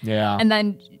are. Yeah. And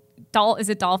then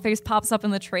Dollface pops up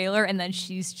in the trailer and then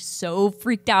she's so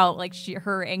freaked out, like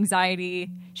her anxiety,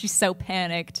 she's so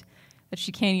panicked that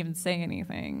she can't even say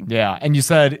anything. Yeah, and you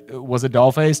said, was it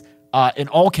Dollface? In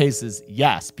all cases,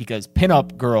 yes, because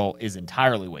Pinup Girl is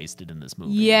entirely wasted in this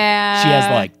movie. Yeah. She has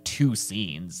like 2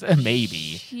 scenes,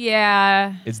 maybe.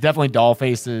 Yeah. It's definitely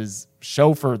Dollface's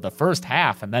show for the first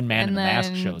half, and then Man in And the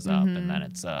Mask then- shows up, and then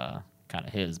it's kind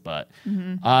of his. But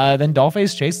then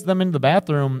Dollface chases them into the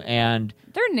bathroom, and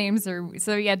Their names are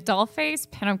so Dollface,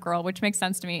 Pinup Girl, which makes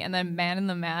sense to me, and then Man in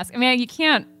the Mask. I mean, you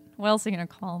can't. What else are you gonna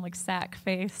call him? Like Sack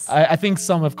Face? I think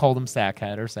some have called him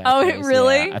Sackhead or Sackface. Oh,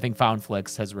 really? Yeah. I think Found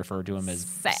Flicks has referred to him as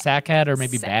Sack- Sackhead or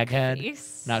maybe Sackface. Baghead.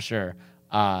 Not sure.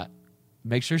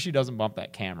 Make sure she doesn't bump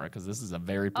that camera because this is a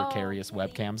very precarious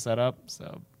webcam setup.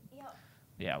 So,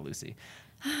 yeah, Lucy.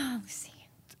 Lucy.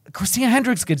 Christina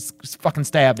Hendricks gets fucking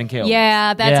stabbed and killed.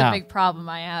 Yeah, that's Yeah. a big problem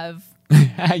I have.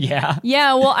 Yeah.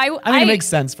 Yeah, well, I mean, it makes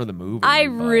sense for the movie. I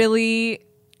but-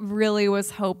 really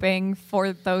was hoping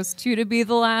for those two to be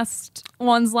the last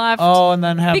ones left. Oh, and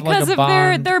then have because like a of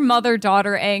their bond. their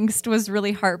mother-daughter angst was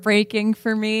really heartbreaking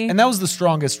for me. And that was the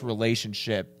strongest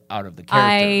relationship out of the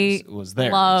I characters. Was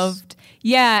theirs. loved.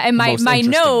 Yeah, and my most my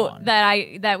interesting note one.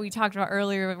 that we talked about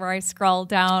earlier where I scrolled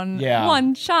down Yeah.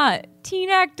 one shot teen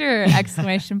actor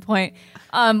exclamation point.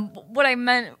 What I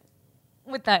meant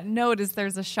with that note is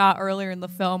there's a shot earlier in the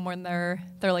film when they're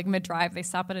like mid-drive, they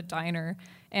stop at a diner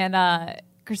and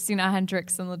Christina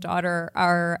Hendricks and the daughter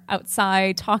are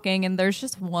outside talking and there's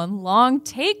just one long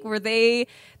take where they're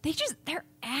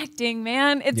acting,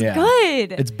 man. It's Yeah.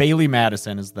 good. It's Bailey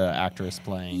Madison is the actress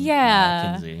playing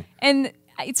Kinsey. And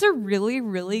it's a really,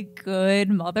 really good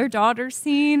mother-daughter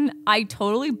scene. I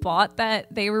totally bought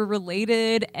that they were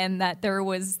related and that there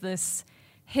was this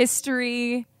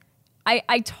history.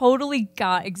 I totally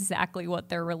got exactly what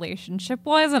their relationship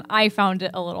was, and I found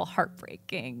it a little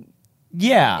heartbreaking.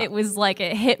 Yeah. It was like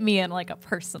it hit me in like a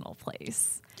personal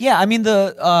place. Yeah, I mean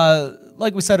the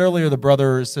like we said earlier, the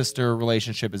brother-sister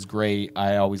relationship is great.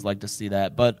 I always like to see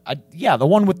that. But the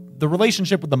one with the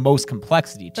relationship with the most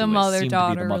complexity to The it seemed to be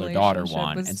mother-daughter the mother-daughter relationship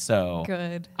one. was And so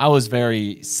good. I was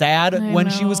very sad when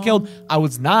she was know. killed. I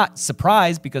was not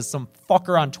surprised because some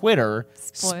fucker on Twitter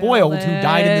spoiled who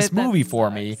died in this it. That movie for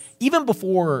me. sucks. Even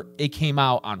before it came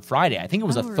out on Friday. I think it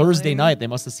was a Oh, Thursday really? night. They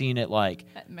must have seen it like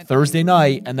At midnight. Thursday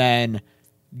night and then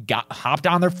hopped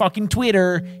on their fucking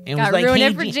Twitter and Got was like, ruined hey,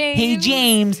 it for hey, James.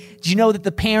 James, did you know that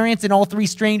the parents and all 3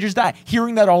 strangers died?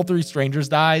 Hearing that all 3 strangers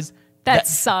dies, That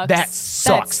sucks. That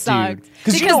sucks, dude.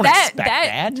 Because you don't expect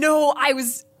that. No,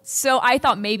 I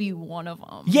thought maybe one of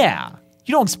them. Yeah.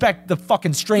 You don't expect the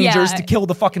fucking strangers Yeah. to kill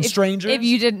the fucking If- strangers. If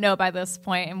you didn't know by this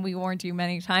point, and we warned you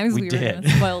many times, We we were did. going to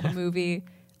spoil the movie.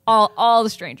 All the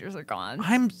strangers are gone.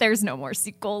 I'm- There's no more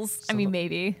sequels. I mean,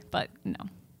 maybe, but no.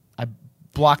 I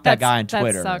blocked that That's- guy on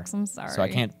Twitter. That sucks. I'm sorry. So I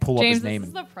can't pull up James, his name This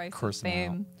is the and price curse of him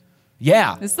fame. out.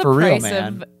 Yeah, This is the for real, price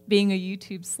man. of being a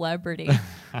YouTube celebrity.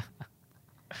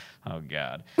 Oh,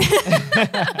 God.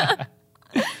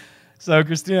 So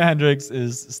Christina Hendricks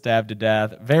is stabbed to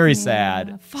death. Very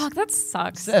sad. Fuck, that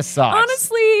sucks. That sucks.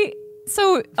 Honestly,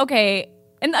 so, okay.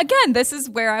 And again, this is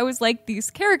where I was like, these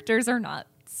characters are not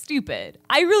stupid.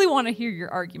 I really want to hear your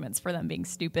arguments for them being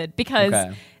stupid because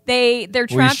Okay. they're Well, you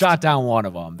trapped. shot down one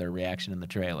of them, their reaction in the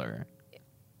trailer.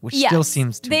 Which Yes. still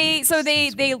seems too they weird. so they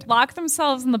Seems they weird to me. lock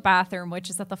themselves in the bathroom, which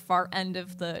is at the far end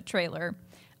of the trailer.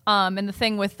 And the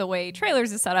thing with the way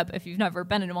trailers is set up, if you've never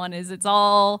been in one, is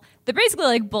they're basically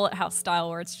like Bullet House style,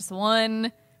 where it's just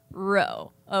one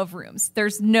row of rooms.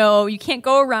 You can't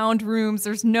go around rooms.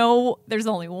 There's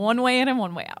only one way in and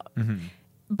one way out. Mm-hmm.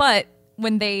 But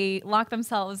when they lock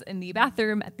themselves in the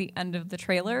bathroom at the end of the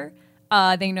trailer,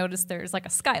 they notice there's like a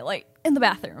skylight in the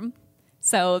bathroom.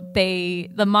 So the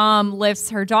mom lifts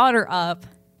her daughter up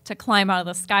to climb out of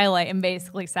the skylight and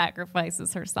basically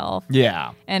sacrifices herself.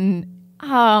 Yeah. And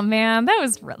oh man, that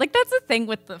was like that's the thing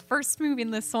with the first movie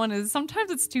and this one is sometimes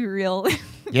it's too real.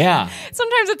 Yeah.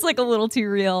 Sometimes it's like a little too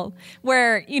real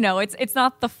where, it's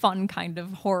not the fun kind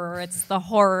of horror. It's the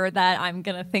horror that I'm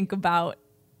going to think about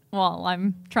while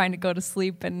I'm trying to go to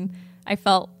sleep, and I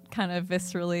felt kind of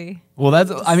viscerally. Well,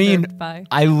 I mean, disturbed by.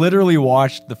 I literally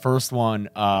watched the first one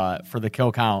for the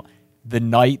kill count the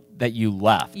night that you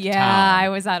left. Yeah, town. I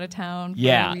was out of town. For a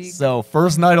Yeah, week. so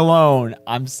first night alone,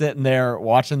 I'm sitting there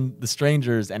watching The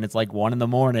Strangers, and it's like 1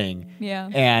 a.m. Yeah.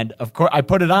 And of course, I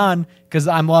put it on because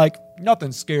I'm like,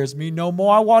 nothing scares me no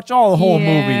more. I watch all the whole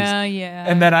movies. Yeah.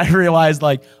 And then I realized,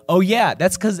 like, oh yeah,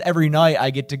 that's because every night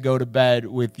I get to go to bed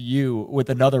with you,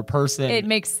 with another person. It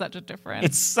makes such a difference.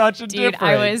 It's such a Dude,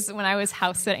 difference. when I was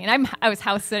house sitting, and I was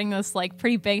house sitting this like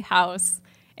pretty big house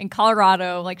in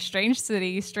Colorado, like strange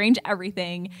city, strange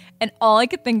everything. And all I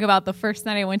could think about the first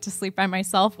night I went to sleep by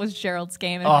myself was Gerald's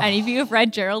Game. And if any of you have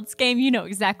read Gerald's Game, you know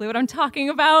exactly what I'm talking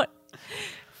about.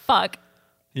 Fuck.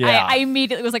 Yeah. I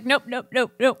immediately was like, nope.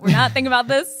 We're not thinking about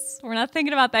this. We're not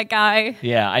thinking about that guy.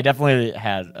 Yeah, I definitely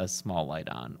had a small light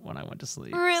on when I went to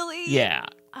sleep. Really? Yeah.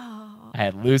 Oh. I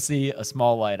had Lucy, a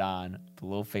small light on, the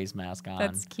little face mask on.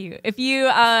 That's cute. If you,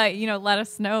 let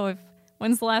us know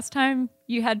when's the last time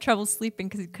you had trouble sleeping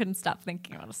because you couldn't stop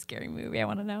thinking about a scary movie. I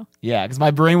want to know. Yeah, because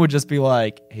my brain would just be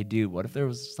like, hey, dude, what if there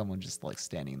was someone just like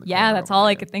standing in the corner? Yeah, that's over all I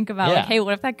there? could think about. Yeah. Like, hey,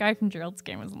 what if that guy from Gerald's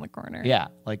Game was in the corner? Yeah,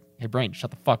 like, hey, brain,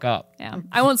 shut the fuck up. Yeah.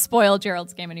 I won't spoil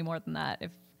Gerald's Game any more than that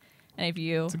if any of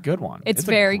you. It's a good one. It's a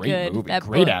very great good. movie. That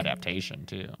Great book. adaptation,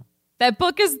 too. That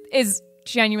book is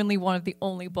genuinely one of the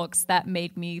only books that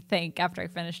made me think after I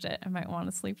finished it I might want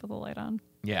to sleep with a light on.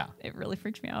 Yeah, It really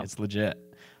freaked me out. it's legit.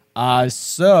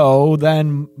 So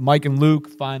then Mike and Luke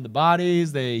find the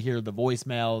bodies. They hear the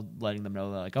voicemail letting them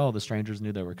know that, like, oh, the strangers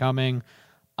knew they were coming.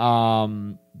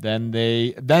 Then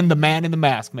the man in the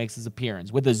mask makes his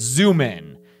appearance with a zoom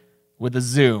in. With a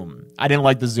zoom. I didn't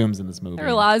like the zooms in this movie. There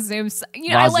were a lot of zooms.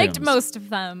 Lot I of liked zooms. most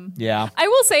of them. Yeah. I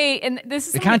will say, and this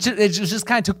is It something- just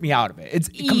kind of took me out of it. It's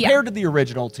compared to the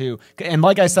original too, and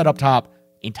like I said up top,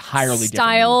 entirely different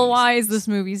style movies. wise, this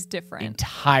movie's different.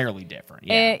 Entirely different.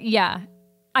 Yeah. Yeah.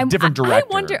 Different I director,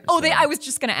 wonder. so- I was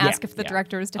just going to ask Yeah, if the yeah.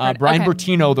 director was different. Brian Okay.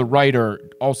 Bertino, the writer,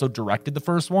 also directed the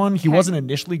first one. He Okay. wasn't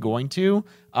initially going to,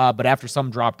 but after some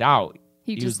dropped out,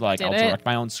 He was just like, did "I'll it? direct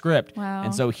my own script." Wow.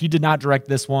 And so he did not direct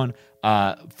this one.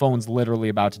 Phone's literally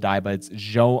about to die, but it's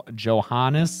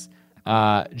Johannes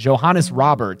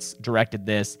Roberts directed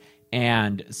this,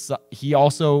 and so he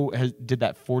also did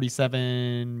that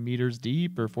 47 meters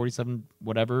deep or 47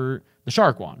 whatever, the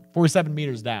shark one, 47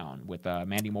 meters down with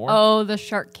Mandy Moore. Oh, the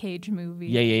Shark Cage movie.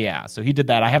 Yeah. So he did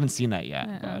that. I haven't seen that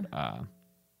yet, but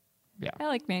I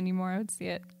like Mandy Moore. I would see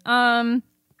it.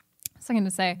 What's I going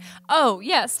to say? Oh,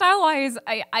 yeah. Style wise,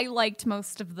 I liked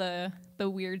most of the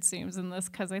weird zooms in this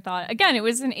because I thought, again, it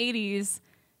was an 80s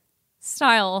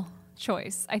style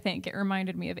choice. I think it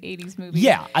reminded me of 80s movies.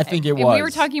 Yeah, I think it And was. we were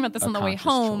talking about this a on the way conscious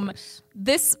home. choice.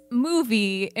 This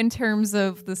movie, in terms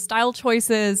of the style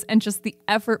choices and just the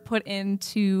effort put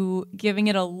into giving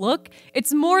it a look,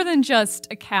 it's more than just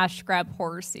a cash grab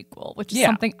horror sequel, which is Yeah.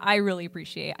 something I really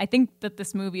appreciate. I think that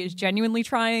this movie is genuinely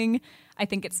trying. I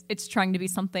think it's trying to be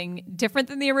something different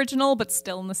than the original, but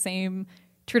still in the same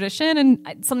tradition.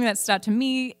 And something that stood out to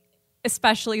me,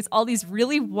 especially, is all these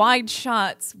really wide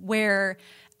shots where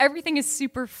everything is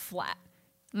super flat.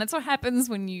 And that's what happens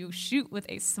when you shoot with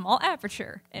a small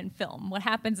aperture in film. What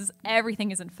happens is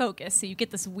everything is in focus. So you get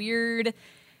this weird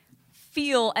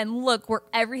feel and look where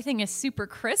everything is super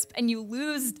crisp and you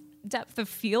lose depth of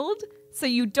field. So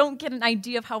you don't get an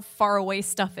idea of how far away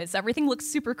stuff is. Everything looks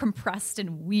super compressed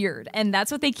and weird. And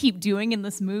that's what they keep doing in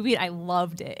this movie. I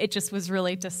loved it. It just was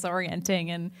really disorienting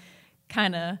and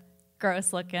kind of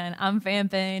gross looking. I'm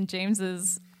vamping. James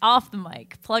is off the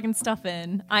mic, plugging stuff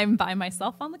in. I'm by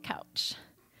myself on the couch.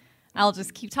 I'll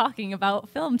just keep talking about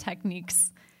film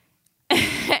techniques.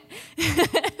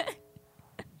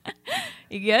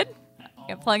 You good?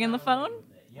 You plug in the phone?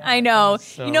 I know.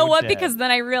 so You know what? dead. Because then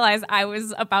I realized I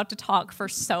was about to talk for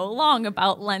so long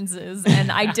about lenses,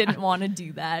 and I didn't want to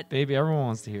do that. Baby, everyone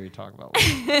wants to hear you talk about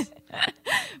lenses.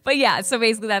 But yeah, so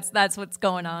basically that's what's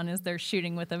going on is they're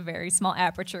shooting with a very small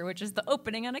aperture, which is the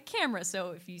opening on a camera.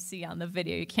 So if you see on the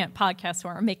video, you can't podcast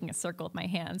where I'm making a circle with my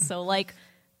hand. So like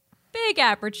big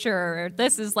aperture,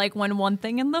 this is like when one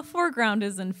thing in the foreground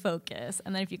is in focus.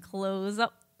 And then if you close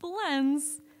up the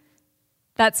lens,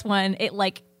 that's when it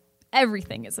like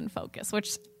everything is in focus,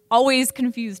 which always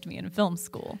confused me in film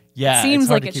school. Yeah, it seems it's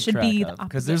hard like to it keep should be the track of, opposite.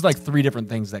 because there's like 3 different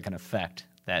things that can affect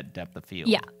that depth of field.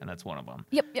 Yeah. And that's one of them.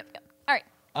 Yep. All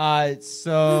right.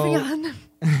 So Moving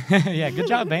on. yeah, good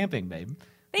job vamping, babe.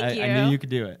 Thank I you. knew you could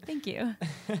do it. Thank you.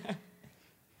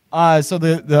 So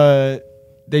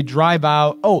they drive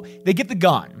out. Oh, they get the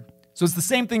gun. So it's the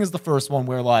same thing as the first one,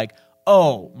 where like,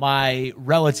 oh, my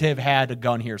relative had a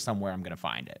gun here somewhere. I'm gonna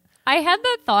find it. I had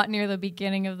that thought near the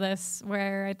beginning of this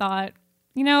where I thought,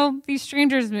 these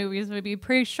strangers movies would be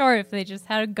pretty short if they just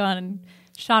had a gun and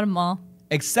shot them all.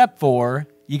 Except for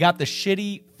you got the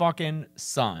shitty fucking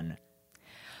son.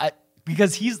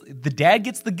 Because the dad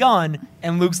gets the gun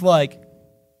and Luke's like,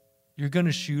 "You're going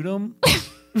to shoot him?"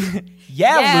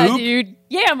 yeah, Luke. Dude.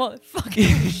 Yeah,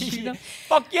 motherfucker. Shoot him.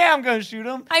 Fuck yeah, I'm going to shoot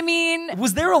him. I mean,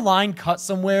 Was there a line cut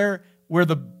somewhere where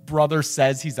the brother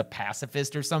says he's a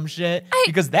pacifist or some shit?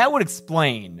 Because that would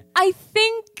explain. I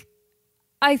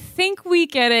think we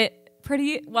get it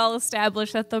pretty well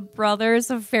established that the brother's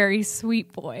a very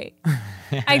sweet boy.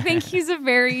 I think he's a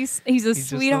just a little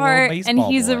sweetheart, and baseball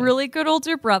he's a boy. really good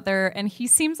older brother, and he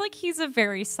seems like he's a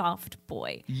very soft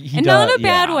boy. He and not does, in a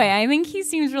bad yeah. way. I think he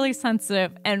seems really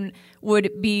sensitive and would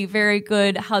be very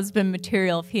good husband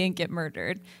material if he didn't get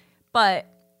murdered. But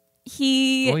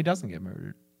he... Well, he doesn't get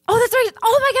murdered. Oh, that's right.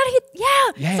 Oh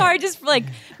my God. Yeah. Sorry, just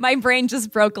my brain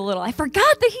just broke a little. I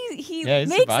forgot that he Yeah, he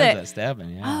makes survives it. that stabbing,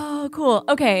 yeah. Oh, cool.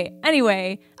 Okay.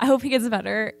 Anyway, I hope he gets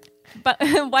better. But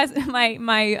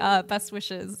my best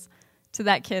wishes to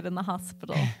that kid in the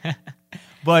hospital.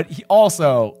 But he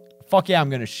also, fuck yeah, I'm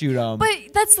going to shoot him. But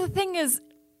that's the thing is,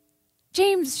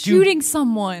 James shooting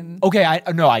someone. Okay,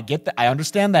 I get that. I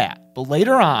understand that. But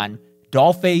later on,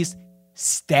 Dollface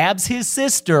stabs his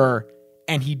sister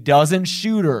and he doesn't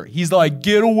shoot her. He's like,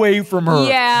 "Get away from her."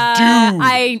 Yeah.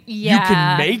 Dude. Yeah. You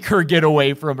can make her get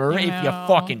away from her if you know.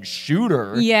 fucking shoot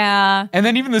her. Yeah. And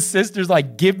then even the sister's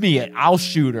like, "Give me it. I'll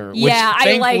shoot her." Which Yeah,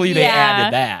 thankfully they yeah.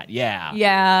 added that. Yeah.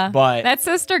 Yeah. But- that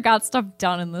sister got stuff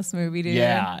done in this movie, dude.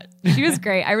 Yeah. She was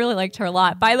great. I really liked her a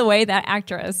lot. By the way, that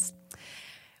actress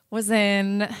was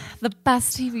in the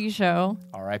best TV show.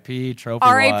 R.I.P. Trophy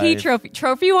R.I.P. Wife. Trophy.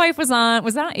 Trophy Wife was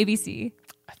that on ABC?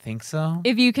 I think so.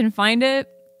 If you can find it,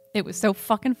 it was so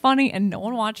fucking funny and no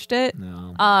one watched it.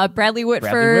 No. Bradley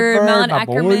Whitford, Whitford, Melon my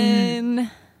boy.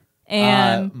 Ackerman,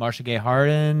 and Marcia Gay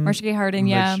Harden. Marcia Gay Harden,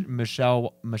 yeah.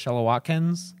 Michelle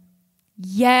Watkins.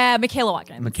 yeah, Michaela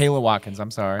Watkins. Michaela Watkins, I'm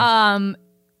sorry.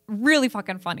 Really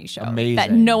fucking funny show Amazing.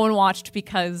 that no one watched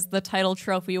because the title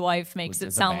Trophy Wife makes Which it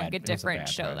is sound a like a bad- it was a different bad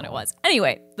show than it title. was.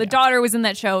 Anyway, the daughter was in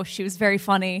that show. She was very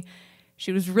funny.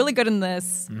 She was really good in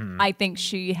this. I think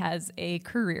she has a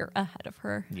career ahead of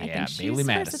her. I Yeah, think she's Bailey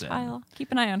Madison. versatile.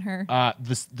 Keep an eye on her.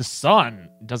 The son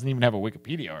doesn't even have a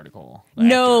Wikipedia article. The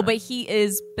No, actor. but he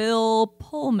is Bill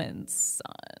Pullman's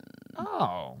son.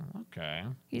 Oh, okay.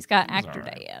 He's got Seems actor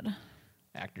alright. dad.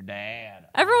 Actor dad.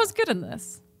 Everyone's good in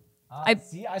this. I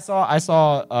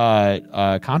saw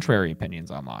contrary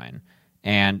opinions online,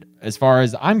 and as far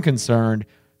as I'm concerned,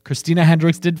 Christina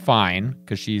Hendricks did fine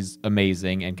because she's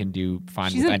amazing and can do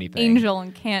fine She's with an anything. angel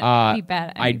and can't be bad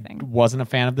at I anything. wasn't a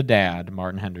fan of the dad,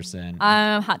 Martin Henderson.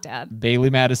 Hot dad. Bailey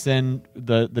Madison,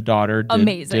 the daughter,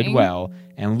 Amazing. did well,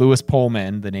 and Lewis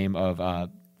Pullman, the name of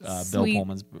Bill Sweet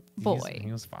Pullman's boy.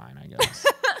 He was fine, I guess.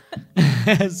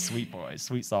 Sweet boy,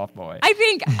 sweet soft boy. I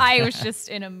think I was just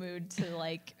in a mood to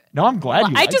like. No, I'm glad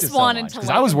you. I liked just it so wanted much, to. because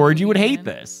Like I was a worried you would movie, hate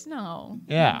man. this. No.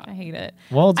 Yeah. I hate it.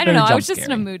 Well, it's I don't very know. I jump was just in a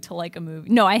scary. mood to like a movie.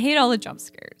 No, I hate all the jump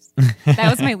scares. That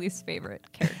was my least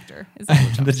favorite character. Is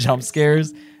all The jump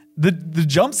scares. The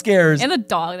jump scares. and the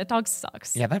dog. That dog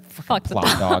sucks. Yeah, that Fuck fucking the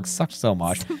plot dog. dog sucks so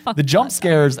much. Fuck The the jump dog.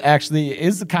 scares actually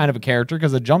is kind of a character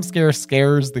because a jump scare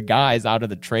scares the guys out of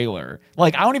the trailer.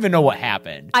 Like, I don't even know what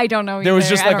happened. I don't know. There was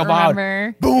either. just I like don't about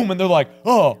remember. boom, and they're like,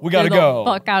 "Oh, we gotta Get the go."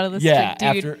 fuck out of the Yeah,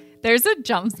 street, dude. after There's a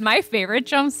jump. My favorite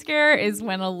jump scare is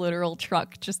when a literal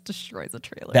truck just destroys a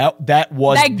trailer. that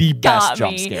was That the best got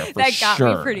jump me. scare for That got me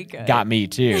sure. pretty good. Got me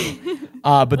too.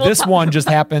 But this one just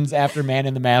happens after Man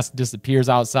in the Mask disappears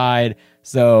outside.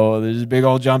 So there's a big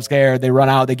old jump scare. They run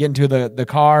out. They get into the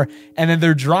car, and then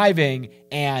they're driving.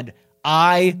 And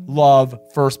I love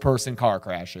first person car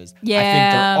crashes. I think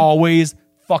Yeah. they're always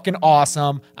fucking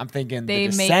awesome. I'm thinking They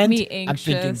The make Descent. me I'm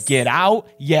thinking anxious. Get Out.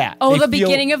 Yeah. Oh, they the feel-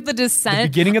 beginning of The Descent. The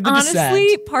beginning of The Honestly,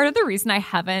 Descent. part of the reason I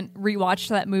haven't rewatched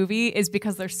that movie is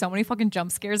because there's so many fucking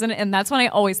jump scares in it, and that's what I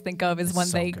always think of is when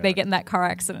so they good. get in that car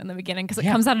accident in the beginning because it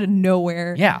Yeah. comes out of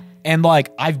nowhere. Yeah. And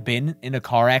like I've been in a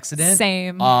car accident.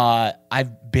 Same.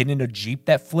 I've been in a Jeep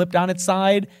that flipped on its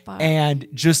side, Fuck. and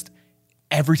just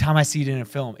every time I see it in a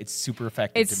film, it's super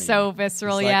effective. It's to me. so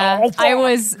visceral. It's like, Yeah, oh, fuck. I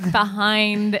was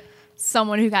behind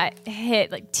someone who got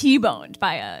hit, like T-boned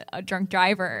by a drunk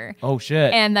driver, Oh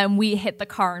shit. and then we hit the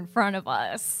car in front of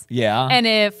us. yeah. And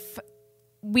if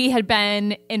we had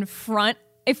been in front,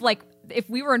 if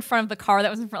we were in front of the car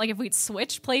that was in front, like if we'd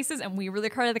switched places and we were the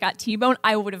car that got T-boned,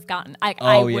 I would have gotten. I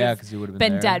Oh, would yeah, have 'cause you would have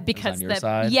been there. dead It was because on your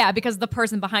side. because the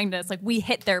person behind us, like we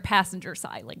hit their passenger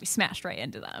side, like we smashed right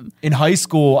into them. in high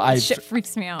school, Shit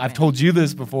freaks me out. I've man. told you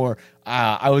this before.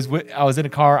 I was in a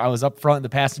car. I was up front in the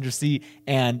passenger seat,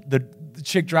 and the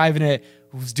chick driving it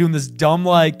was doing this dumb,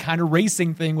 like, kind of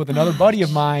racing thing with another buddy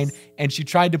of mine, and she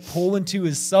tried to pull into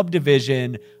his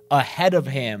subdivision ahead of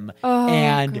him,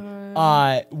 was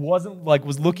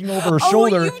looking over her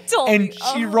shoulder, you told and me.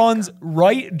 she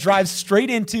drives straight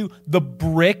into the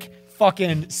brick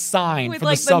fucking sign With, for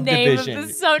like, the the name of subdivision.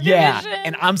 the subdivision? Yeah,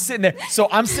 and I'm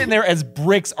sitting there as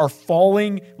bricks are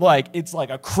falling, like it's like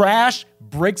a crash,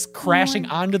 bricks crashing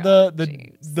onto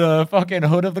the fucking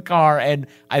hood of the car, and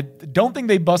I don't think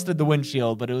they busted the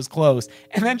windshield, but it was close.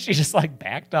 And then she just like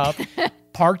backed up,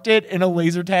 parked it in a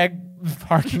laser tag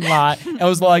parking lot, and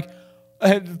was like,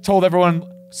 told everyone,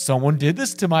 someone did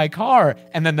this to my car.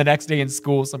 And then the next day in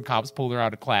school, some cops pulled her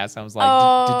out of class. I was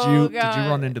like, did you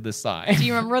run into this sign? Do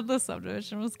you remember what the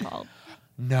subdivision was called?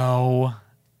 No,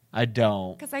 I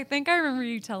don't. Because I think I remember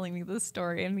you telling me this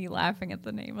story and me laughing at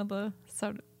the name of the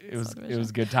subdivision. It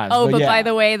was good times. Oh, but yeah. by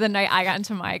the way, the night I got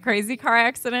into my crazy car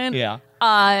accident, Yeah.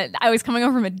 I was coming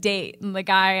home from a date, and the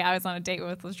guy I was on a date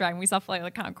with was driving. We saw Flight of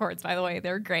the Conchords, by the way. They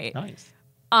were great. Nice.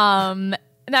 And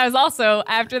that was also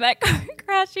after that car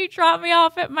crash. He dropped me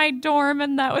off at my dorm,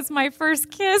 and that was my first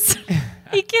kiss.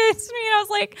 He kissed me, and I was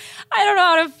like, I don't know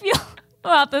how to feel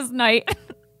about this night.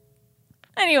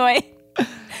 Anyway,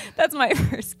 that's my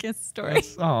first kiss story.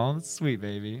 That's sweet,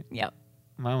 baby. Yep.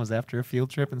 Mine was after a field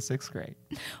trip in 6th grade.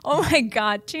 Oh my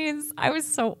God, James, I was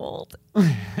so old.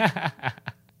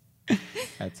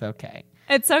 That's okay.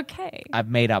 It's okay. I've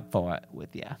made up for it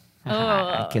with you. Oh.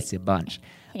 I kiss you a bunch.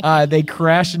 They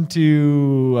crash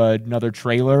into another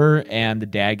trailer, and the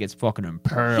dad gets fucking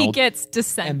impaled. He gets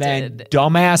descended. And then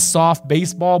dumbass soft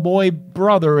baseball boy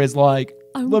brother is like,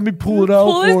 let me pull it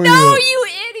out for you. No, you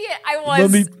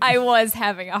idiot. me- I was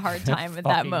having a hard time at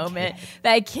that fucking moment.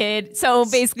 That kid. So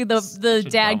basically the a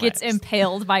dad gets dumbass.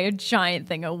 impaled by a giant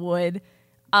thing of wood.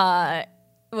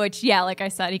 Which, yeah, like I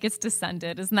said, he gets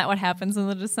descended. Isn't that what happens in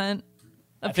the descent?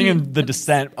 I think in the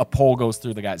descent, a pole goes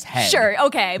through the guy's head. Sure,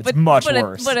 okay. It's much but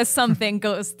worse. But a something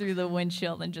goes through the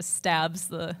windshield and just stabs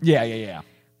the... Yeah.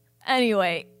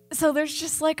 Anyway, so there's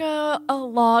just like a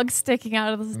log sticking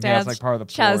out of the it's dad's like part of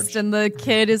the chest, porch. and the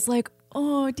kid is like,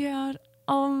 "Oh, Dad,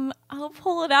 I'll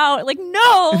pull it out." Like,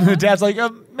 no. The dad's like,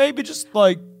 maybe just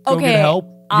like go Okay, get help.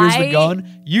 Here's the I-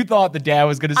 gun. You thought the dad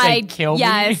was gonna say kill me.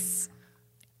 Yes,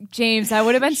 James, that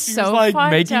would have been She so was like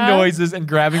fucked making up. noises and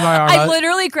grabbing my arm. I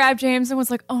literally grabbed James and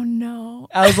was like, "Oh no."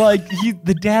 I was like,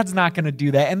 the dad's not going to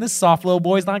do that. And this soft little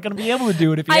boy's not going to be able to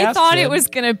do it if he I asks thought him. it was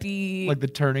gonna be like the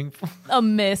turning. a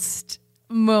missed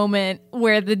moment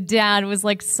where the dad was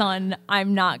like, "Son,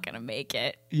 I'm not gonna make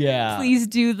it. Yeah. Please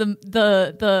do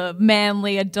the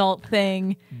manly adult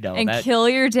thing No, and that- kill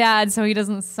your dad so he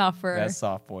doesn't suffer." That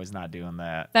soft boy's not doing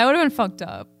that. That would have been fucked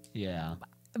up. Yeah.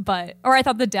 Or I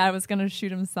thought the dad was gonna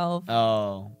shoot himself.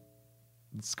 Oh.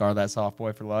 Scar that soft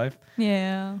boy for life.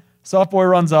 Yeah. Soft boy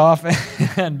runs off,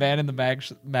 and man in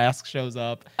the mask shows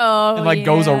up. Oh, and like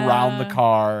goes yeah. around the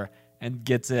car and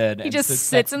gets in. He just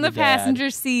sits in the passenger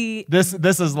seat. This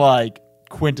is like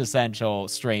quintessential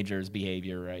strangers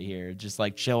behavior right here. Just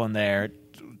like chilling there,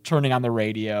 turning on the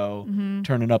radio,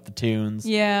 turning up the tunes.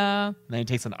 Yeah. And then he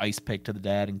takes an ice pick to the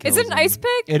dad and kills Is it an him. ice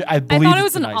pick? I I believe thought it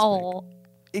it's was an ice pick. owl.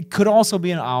 It could also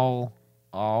be an owl.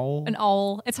 Owl. An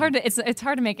owl. It's hard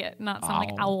to make it not sound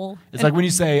like owl. It's like when you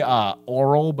say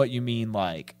oral, but you mean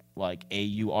like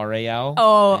AURAL.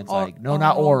 Oh, And it's like no,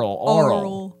 not oral.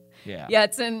 Oral. Yeah. Yeah,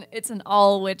 it's an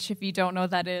owl, which if you don't know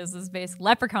what that is basically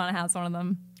Leprechaun has one of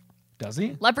them. Does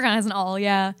he? Leprechaun has an owl,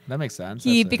 yeah. That makes sense.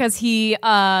 Because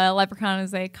Leprechaun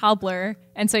is a cobbler,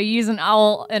 and so you use an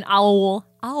owl,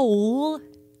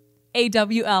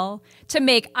 AWL, to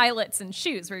make eyelets and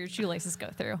shoes where your shoelaces go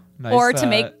through, Nice, or to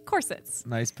make corsets.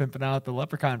 Nice pimping out the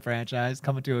Leprechaun franchise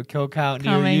coming to a kill count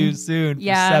near Coming. you soon.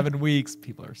 Yeah. For 7 weeks.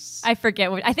 People are. I forget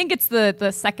what. I think it's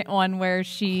the second one where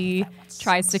she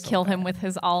tries to kill him with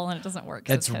his awl and it doesn't work.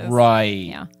 'cause That's it's his. right.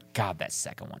 Yeah. God, that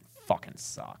second one fucking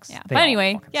sucks. Yeah. They But all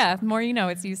anyway, fucking yeah. suck. The more you know,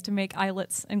 it's used to make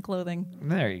eyelets and clothing.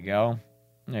 There you go.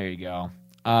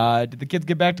 Did the kids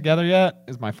get back together yet?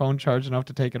 Is my phone charged enough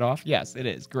to take it off? Yes, it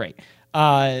is. Great.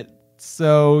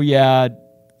 So yeah,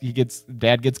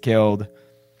 dad gets killed.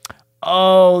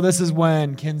 Oh, this is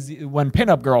when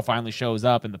Pinup Girl finally shows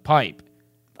up in the pipe.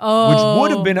 Oh, Which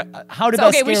would have been how did that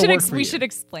okay? scare work for We you? should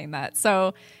explain that.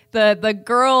 So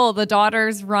the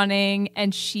daughter's running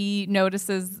and she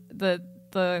notices the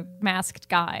masked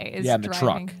guy is in the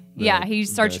driving. truck. Yeah, he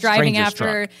starts the driving stranger's after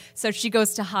her. truck. So she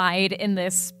goes to hide in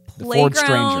this Ford Stranger.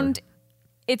 playground.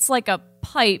 It's like a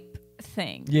pipe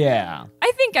thing. Yeah.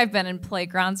 I think I've been in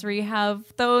playgrounds where you have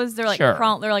those. They're like Sure.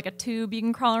 they're like a tube you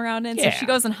can crawl around in. So Yeah. she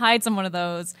goes and hides on one of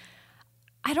those.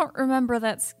 I don't remember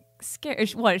that scared.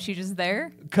 Is she just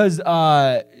there? Because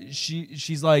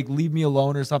she's like, leave me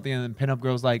alone or something, and then Pinup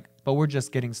Girl's like, but we're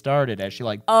just getting started, as she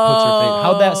like puts her face.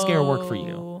 How'd that scare work for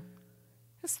you?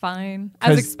 It's fine. I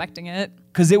was expecting it.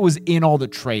 Because it was in all the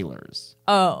trailers.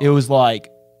 Oh. It was like,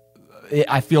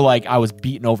 I feel like I was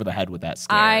beaten over the head with that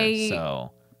scare.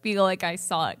 So feel like I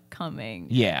saw it coming.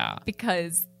 yeah.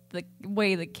 Because the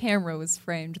way the camera was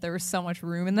framed, there was so much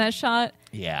room in that shot.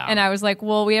 Yeah. And I was like,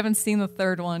 well, we haven't seen the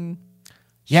third one.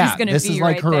 Yeah, She's gonna this be is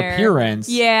like right her there. appearance.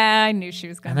 Yeah, I knew she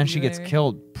was going to And then be she gets there.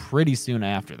 killed pretty soon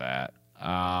after that.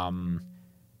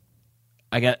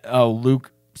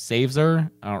 Luke saves her.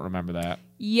 I don't remember that.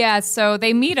 Yeah, so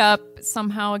they meet up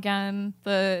somehow again,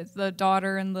 the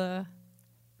daughter and the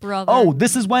brother. Oh,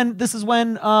 this is when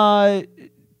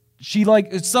she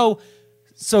like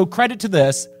so credit to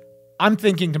this. I'm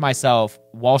thinking to myself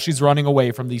while she's running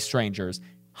away from these strangers,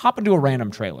 hop into a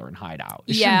random trailer and hide out.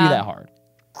 It shouldn't be Yeah. that hard.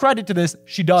 Credit to this,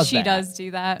 she does She that. does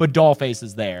do that. But Dollface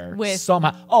is there With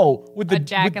somehow. Oh, with the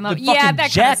Jack in the fucking yeah, that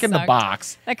Jack kinda in the sucked.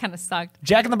 Box. That kind of sucked.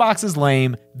 Jack in the Box is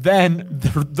lame. Then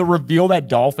the reveal that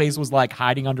Dollface was like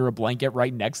hiding under a blanket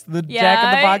right next to the Jack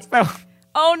in the Box.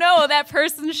 Oh no, that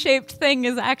person-shaped thing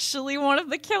is actually one of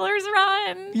the killers,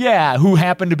 Ron. Yeah, who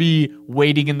happened to be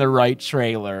waiting in the right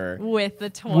trailer. With the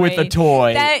toy. With the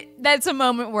toy. That's a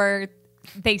moment where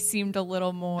they seemed a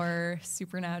little more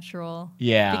supernatural.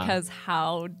 Yeah. Because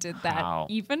how did that How?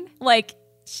 even? Like,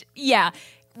 yeah.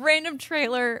 Random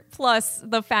trailer plus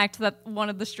the fact that one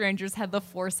of the strangers had the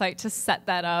foresight to set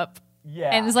that up.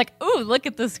 Yeah. And it's like, ooh, look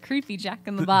at this creepy Jack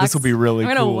in the Box. This'll be really I'm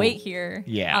gonna cool. wait here.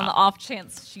 Yeah. On the off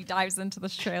chance she dives into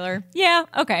this trailer. Yeah,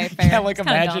 okay, fair. Yeah, like It's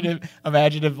kinda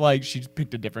imagine dumb. if like she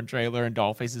picked a different trailer and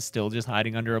Dollface is still just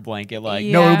hiding under a blanket. Like,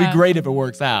 no, it'll be Yeah. great if it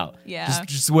works out. Yeah.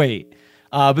 Just wait.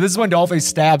 But this is when Dollface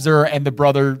stabs her, and the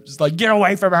brother is like, "Get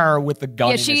away from her!" with the gun.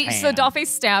 Yeah, in his hand. so Dollface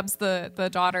stabs the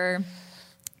daughter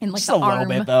in like Just the a arm.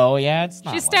 little bit though. Yeah, it's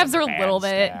not. She like stabs her a bad little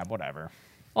bit. stab, whatever.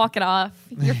 Walk it off.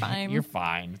 You're fine. You're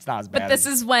fine. It's not as bad. But this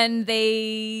is when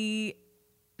they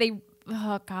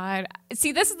oh god.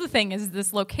 See, this is the thing, is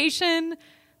this location,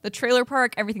 the trailer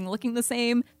park, everything looking the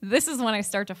same. This is when I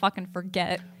start to fucking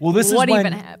forget Well, this what is when,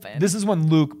 even happened. This is when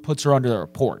Luke puts her under a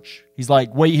porch. He's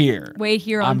like, "Wait here. Wait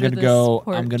here I'm under gonna this go.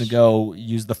 porch." I'm gonna go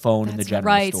use the phone in the That's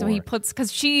general right. store." So he puts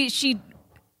because she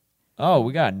Oh,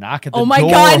 we got a knock at the oh door. my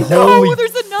god, no, Holy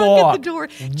there's a knock fuck. at the door.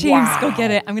 James, go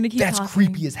get it. I'm gonna keep That's talking.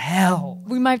 creepy as hell.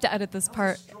 We might have to edit this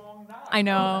part. I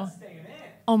know.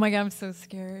 Oh my god, I'm so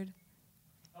scared.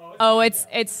 Oh, it's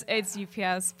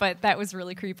UPS, but that was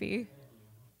really creepy.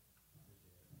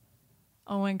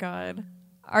 Oh my god.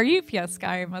 Our UPS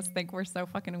guy must think we're so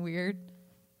fucking weird.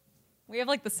 We have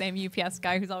like the same UPS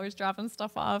guy who's always dropping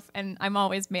stuff off, and I'm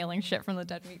always mailing shit from the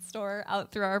dead meat store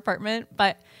out through our apartment,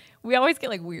 but we always get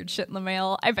like weird shit in the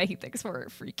mail. I bet he thinks we're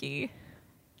freaky.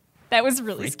 That was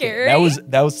really scary.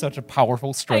 That was such a powerful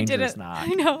I stranger's didn't. knock.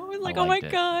 I know. I was like, oh my liked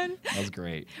it. god. That was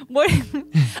great. What?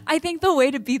 I think the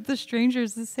way to beat the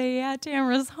strangers is say, yeah,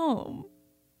 Tamara's home.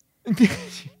 And be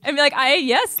like,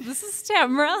 yes, this is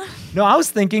Tamara. No, I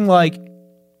was thinking like,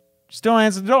 just don't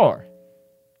answer the door.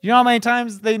 You know how many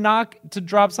times they knock to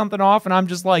drop something off, and I'm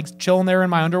just like chilling there in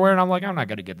my underwear, and I'm like, I'm not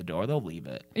gonna get the door. They'll leave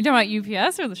it. Are you talking about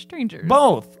UPS or the strangers?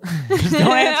 Both. Just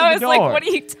don't answer I the was door. like, what are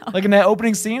you talking? Like in that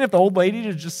opening scene, if the old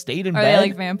lady just stayed in Are bed. they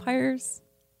like vampires?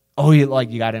 Oh, you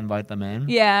got to invite them in.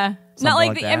 Yeah, Something not like,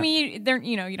 like I that. mean, they're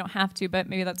you don't have to, but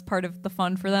maybe that's part of the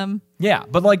fun for them. Yeah,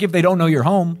 but like if they don't know you're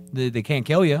home, they can't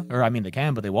kill you. Or I mean, they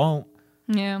can, but they won't.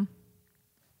 Yeah,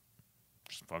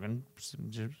 Just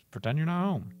just pretend you're not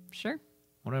home. sure.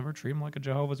 Whatever. Treat them like a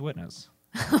Jehovah's Witness.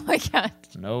 Oh my god,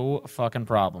 No fucking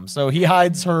problem. So he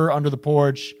hides her under the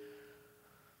porch.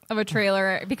 of a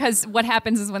trailer, because what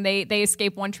happens is when they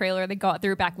escape one trailer, they go out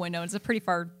through a back window. It's a pretty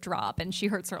far drop, and she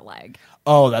hurts her leg.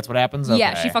 Oh, that's what happens?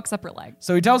 Yeah, Okay. she fucks up her leg.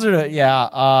 So he tells her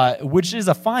to, which is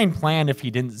a fine plan if he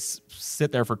didn't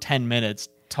sit there for 10 minutes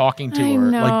talking to I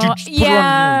her. know. Like, dude, just put her Yeah.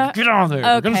 on there. Get on there.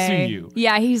 We're going to see you.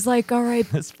 Yeah, he's like, all right,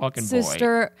 This fucking boy.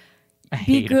 sister, I be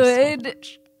hate him so good.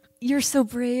 much. You're so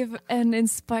brave and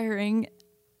inspiring.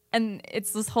 And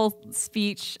it's this whole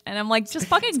speech, and I'm like, just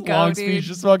fucking go, Long dude. speech.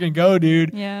 Just fucking go,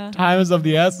 dude. Yeah. Time is of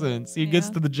the essence. He gets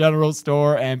Yeah. to the general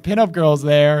store, and Pinup Girl's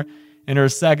there in her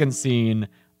second scene.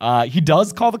 He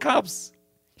does call the cops.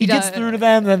 He gets does. through to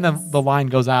them, then the line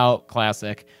goes out.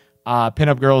 Classic.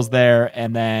 Pinup Girl's there,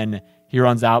 and then he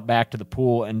runs out back to the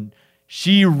pool, and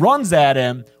she runs at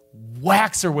him,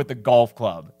 whacks her with the golf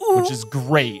club, which is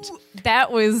great.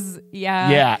 That was,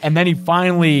 Yeah, and then he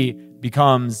finally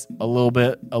becomes a little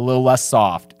less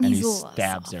soft, and He's he a little less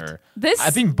stabs soft. her. This-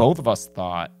 I think both of us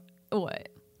thought What?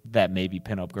 that maybe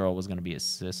Pinup Girl was going to be his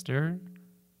sister.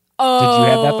 Oh, Did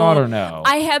you have that thought or no?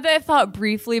 I had that thought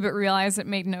briefly, but realized it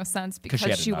made no sense because she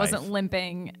had a she wasn't knife.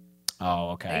 limping.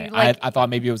 Oh, okay. Like- I thought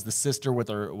maybe it was the sister with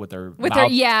her With mouth her,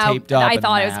 yeah, taped up. I and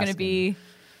thought it was mask going to and- be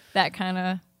that kind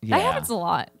of. Yeah. That happens a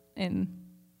lot in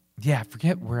Yeah, I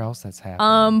forget where else that's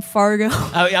happened. Fargo.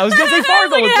 I was gonna say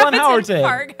Fargo Like with it Glenn happens in Howerton.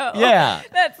 Fargo. Yeah,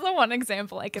 That's the one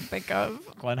example I could think of.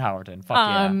 Glenn Howerton. Fuck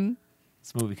yeah. Um,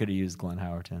 This movie could have used Glenn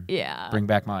Howerton. Yeah. Bring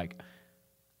back Mike.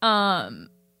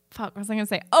 Fuck, what was I going to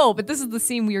say? Oh, but this is the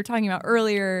scene we were talking about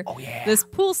earlier. Oh, yeah. This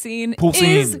pool scene Pool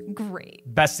is scene. great.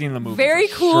 Best scene in the movie. Very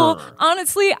for cool. sure.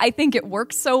 Honestly, I think it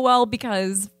works so well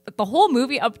because the whole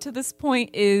movie up to this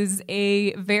point is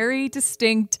a very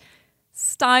distinct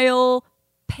style,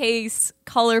 pace,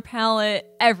 color palette,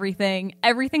 everything.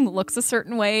 Everything looks a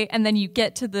certain way, and then you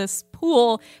get to this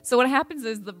pool. So what happens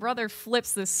is the brother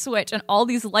flips this switch, and all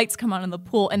these lights come on in the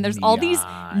pool, and there's all these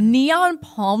neon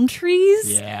palm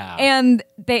trees. Yeah. And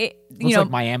they, Looks like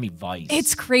Miami Vice.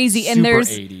 it's crazy. Super And there's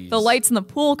 80s. the lights in the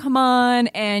pool come on,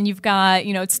 and you've got,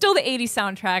 it's still the 80s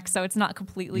soundtrack, so it's not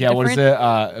completely Yeah, different.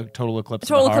 what is it? Total Eclipse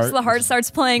Total of the Eclipse Heart. of the Heart starts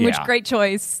playing, which Yeah. great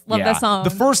choice. Love Yeah. that song.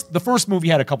 The first movie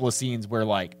had a couple of scenes where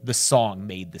like the song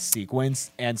made the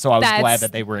sequence, and so I was glad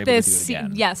that they were able to do it scene,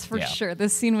 again. yes, for Yeah. sure.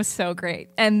 This scene was so great.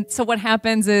 And so what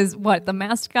happens is the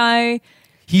masked guy.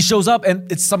 He shows up,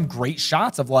 and it's some great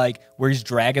shots of like where he's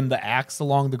dragging the axe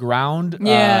along the ground,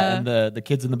 Yeah. and the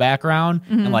kids in the background,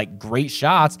 and like great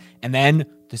shots, and then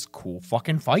this cool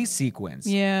fucking fight sequence,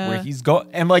 Yeah. where he's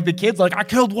and like the kid's like, I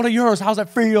killed one of yours. How's that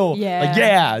feel?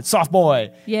 Yeah. Like soft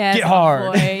boy, Yeah, get soft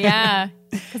hard. boy, yeah,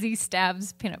 because he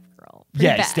stabs Pinup Girl. Pretty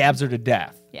Yeah, he bad. stabs her to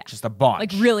death. Yeah. Just a bunch.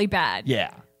 like really bad.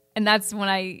 Yeah. And that's when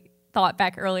I thought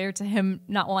back earlier to him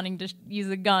not wanting to use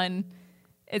a gun.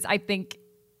 I think,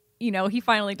 he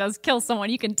finally does kill someone.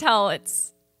 You can tell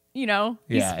it's, he's Yeah,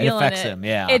 it feeling affects him,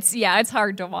 yeah. It's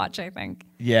hard to watch, I think.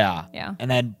 Yeah. Yeah.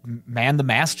 And then Man the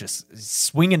Mask just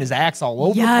swinging his axe all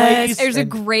over the Yes, place. there's a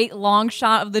and- great long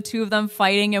shot of the two of them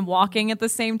fighting and walking at the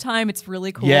same time. It's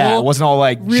really cool. Yeah, it wasn't all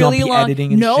like really jumpy long.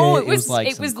 editing and no, shit. it was like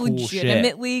it some was cool shit.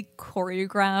 legitimately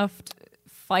choreographed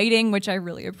fighting, which I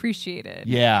really appreciated.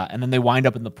 Yeah, and then they wind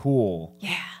up in the pool.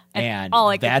 Yeah. And all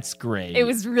I could- that's great. It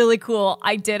was really cool.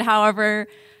 I did, however,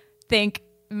 think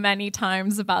many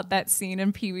times about that scene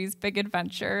in Pee-wee's Big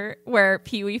Adventure where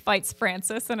Pee-wee fights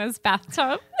Francis in his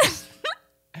bathtub.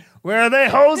 Where are they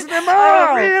hosing him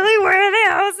up? Really? Where are they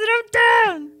hosing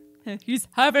him down? He's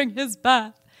having his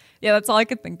bath. Yeah, that's all I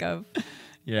could think of.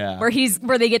 Yeah.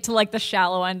 Where they get to like the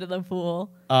shallow end of the pool.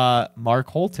 Mark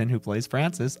Holton, who plays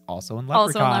Francis, also in Leprechaun.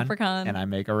 Also in Leprechaun. And I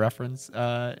make a reference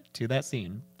to that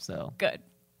scene. So Good.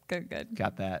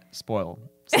 got that spoiled.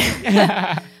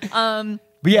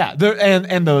 But yeah,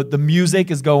 the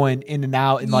music is going in and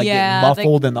out and like getting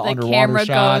muffled in the underwater camera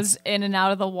shots. goes in and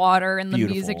out of the water and the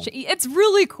music. Beautiful. It's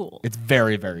really cool. It's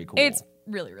very, very cool. It's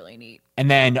really, really neat. And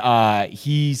then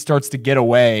he starts to get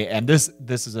away, and this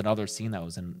is another scene that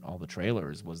was in all the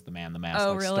trailers. Was the Man the Mask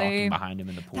Oh, like really? stalking behind him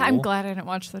in the pool? I'm glad I didn't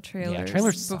watch the trailers,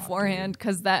 trailers suck, beforehand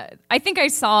because I think I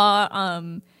saw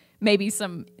maybe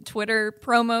some Twitter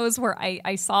promos where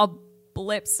I saw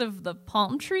blips of the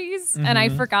palm trees and I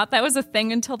forgot that was a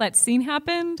thing until that scene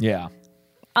happened. Yeah.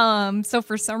 So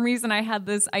for some reason I had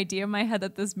this idea in my head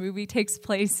that this movie takes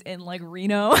place in like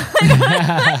Reno.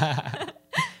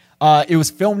 It was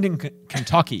filmed in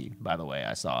Kentucky, by the way.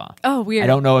 I saw. Oh, weird. I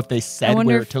don't know if they said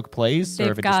wonder where if it took place or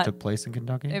they've if it just got- took place in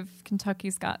Kentucky. If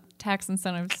Kentucky's got tax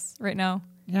incentives right now.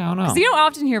 Yeah, I don't know. Because you don't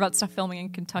often hear about stuff filming in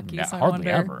Kentucky, Yeah, so I hardly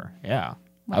wonder. ever. Yeah.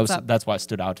 What's up? That's why it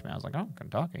stood out to me. I was like, oh,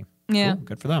 Kentucky. Yeah. Cool,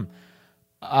 good for them.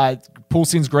 Pool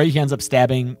scene's great. He ends up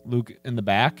stabbing Luke in the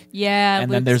back. Yeah,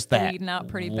 and then Luke's there's that bleeding out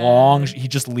pretty long. bad. He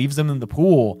just leaves him in the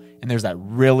pool, and there's that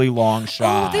really long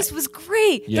shot. Oh, this was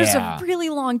great. There's Yeah. a really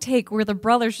long take where the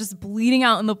brother's just bleeding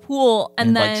out in the pool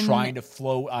and then like trying to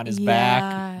float on his Yeah,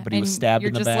 back, but he was and stabbed you're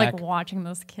in the just back. like watching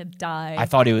this kid die. I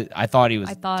thought he was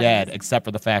thought dead, it was- except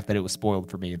for the fact that it was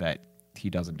spoiled for me that he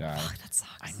doesn't die. that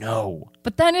sucks. I know.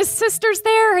 But then his sister's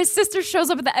there. His sister shows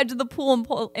up at the edge of the pool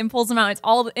and pulls him out. It's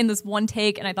all in this one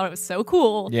take, and I thought it was so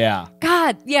cool. Yeah.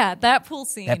 God, yeah, that pool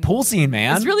scene. That pool scene,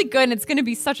 man. It's really good, and it's going to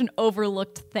be such an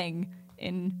overlooked thing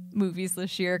in movies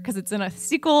this year because it's in a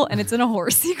sequel and it's in a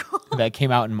horror sequel. that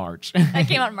came out in March. That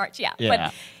came out in March, yeah. Yeah.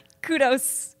 But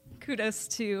kudos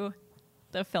to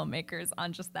the filmmakers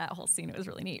on just that whole scene. It was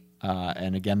really neat.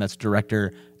 And again, that's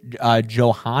director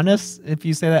Johannes, if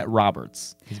you say that,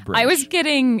 Roberts. He's British. I was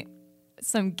getting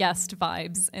some guest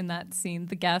vibes in that scene.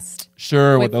 The guest,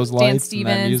 sure with those Dan lights, and that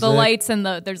Stevens, music. the lights, and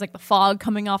there's like the fog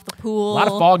coming off the pool. A lot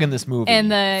of fog in this movie. and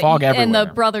the fog everywhere. and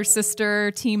the brother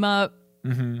sister team up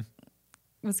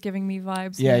was giving me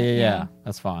vibes. Yeah.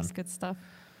 That's fun. It's good stuff.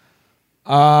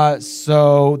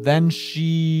 So then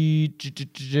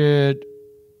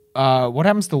what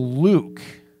happens to Luke?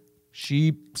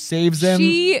 She saves him.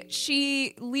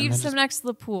 She leaves him next to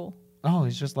the pool. Oh,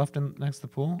 he's just left him next to the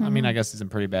pool? I mean, I guess he's in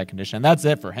pretty bad condition. That's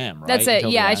it for him, right? That's it. Until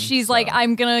the Yeah, end, she's so. like,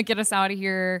 I'm gonna get us out of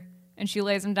here, and she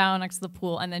lays him down next to the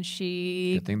pool, and then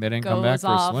she Good thing they didn't goes come back for a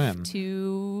off swim.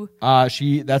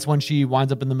 to That's when she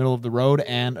winds up in the middle of the road,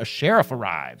 and a sheriff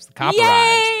arrives. The cop yay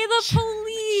arrives. the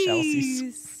police.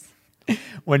 Chelsea's-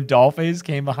 When Dollface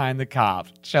came behind the cop,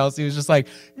 Chelsea was just like,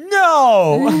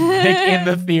 "No!" like in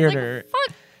the theater.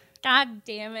 Fuck. God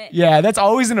damn it. Yeah, that's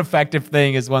always an effective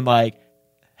thing. Is when like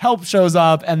help shows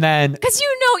up, and then Because you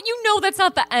know that's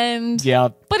not the end. yeah,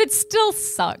 But it still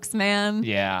sucks, man.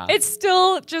 yeah, It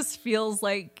still just feels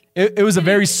like It was a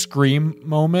very Scream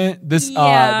moment. This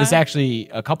Yeah. actually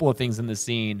a couple of things in the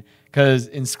scene because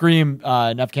in Scream,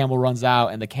 Nev Campbell runs out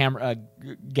and the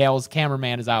Gail's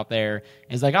cameraman is out there.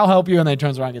 And he's like, "I'll help you," and then he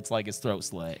turns around and gets like his throat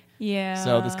slit. yeah.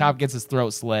 So this cop gets his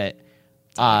throat slit.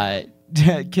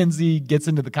 Kinsey gets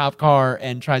into the cop car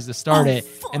and tries to start it,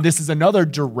 and this is another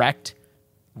direct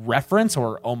reference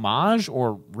or homage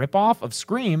or ripoff of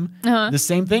Scream. The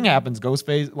same thing happens.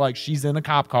 Ghostface, like she's in a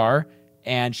cop car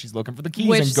and she's looking for the keys,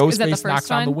 Which- and is that the Ghostface first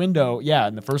knocks on the one? window. Yeah,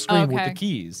 in the first Scream with Okay. the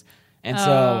keys. And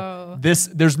Oh. so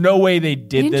there's no way they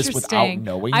did this without Interesting.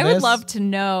 knowing I this. would love to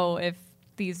know if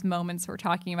these moments we're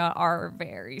talking about are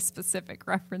very specific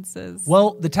references.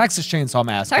 Well, the Texas Chainsaw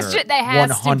Massacre, That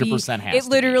has 100% to be. has It to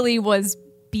literally was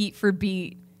beat for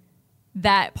beat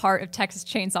that part of Texas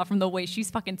Chainsaw from the way she's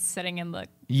fucking sitting in the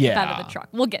Yeah. bed of the truck.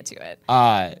 We'll get to it.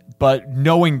 But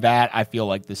knowing that, I feel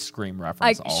like this Scream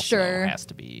reference also Sure. has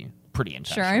to be pretty Sure,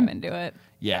 intentional. I'm into it.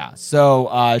 Yeah.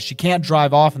 So she can't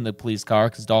drive off in the police car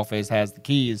because Dollface has the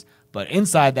keys. But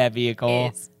inside that vehicle,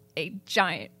 It's a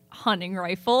giant hunting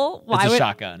rifle. it's a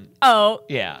shotgun. Oh,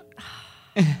 Yeah.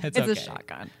 it's it's a okay.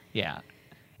 shotgun. Yeah.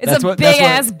 It's That's a what- big that's what-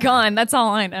 ass gun. That's all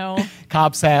I know.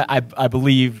 Cops have, I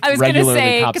believe, I was gonna regularly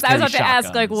say cops because I was about carry to ask,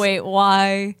 like, shotguns. wait,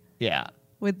 why Yeah.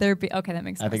 would there be? Okay, that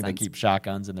makes I more think sense. they keep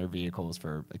shotguns in their vehicles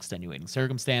for extenuating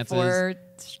circumstances. for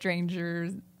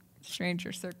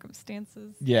stranger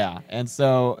circumstances. Yeah. And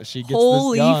so she gets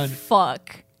Holy this gun.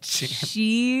 fuck!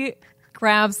 She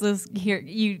grabs this here.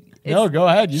 No, go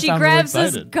ahead. You she sound really grabs this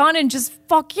excited. gun and just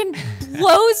fucking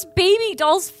blows baby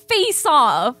doll's face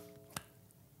off.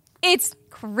 It's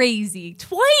crazy.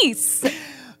 Twice.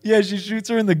 Yeah, she shoots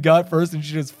her in the gut first and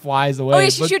she just flies away. Oh yeah,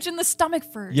 she But- shoots her in the stomach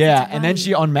first. Yeah, That's and then right.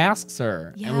 she unmasks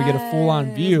her, and we get a full-on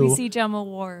Yes, view. We see Gemma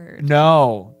Ward.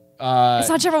 No, It's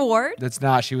not Gemma Ward. that's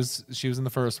not. She was in the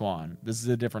first one. This is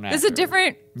a different actor. This is a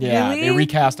different. Yeah, really? they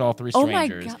recast all three Oh my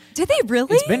strangers. god! Did they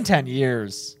really? It's been 10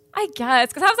 years. I guess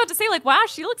because I was about to say like, wow,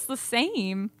 she looks the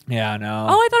same. Yeah, I know.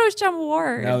 Oh, I thought it was Gemma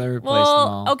Ward. No, they replaced well,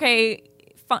 them all. okay,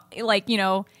 like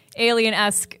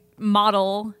alien-esque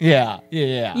model. Yeah.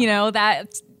 You know that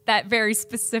very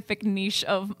specific niche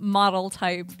of model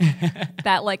type.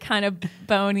 That like kind of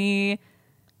bony,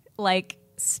 like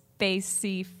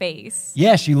spacey face.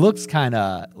 Yeah, she looks kind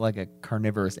of like a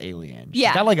carnivorous alien. She's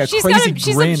Yeah, got like a she's crazy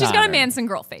got grin she's on got a her. Manson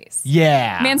girl face.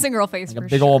 Yeah, Manson girl face like for a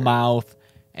big sure. old mouth,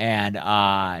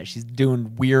 and she's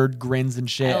doing weird grins and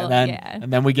shit. Oh, and then yeah.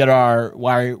 and then we get our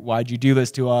why'd you do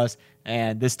this to us?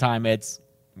 And this time it's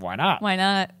why not? Why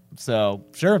not? So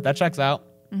sure, that checks out.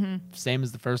 Mm-hmm. Same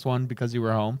as the first one because you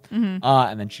were home.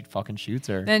 And then she fucking shoots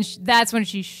her. Then that's when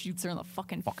she shoots her in the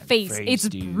fucking face. It's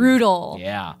dude. brutal.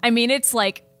 Yeah. I mean, it's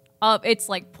like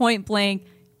point blank,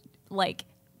 like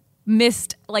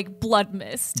mist, like blood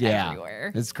mist Yeah,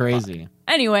 everywhere. it's crazy.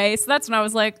 Anyway, so that's when I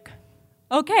was like,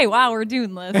 okay, wow, we're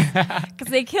doing this because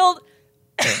they killed.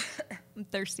 I'm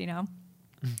thirsty now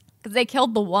because they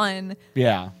killed the one,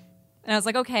 Yeah, and I was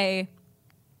like, okay,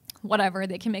 whatever,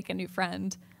 they can make a new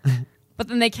friend. But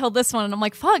then they killed this one, and I'm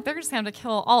like, fuck, they're just gonna have to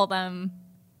kill all of them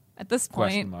at this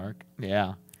question point. mark.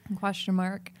 Yeah. Question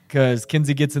mark. Because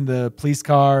Kinsey gets in the police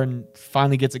car and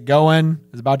finally gets it going,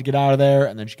 is about to get out of there,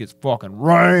 and then she gets fucking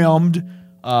rammed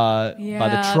by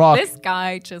the truck. This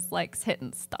guy just likes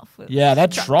hitting stuff with. Yeah,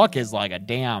 that truck. truck is like a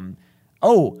damn.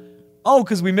 Oh,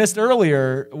 because we missed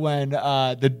earlier when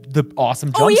the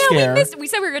awesome jump Oh yeah, scare. we missed. We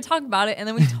said we were gonna talk about it, and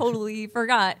then we totally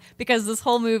forgot because this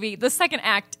whole movie, the second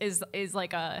act is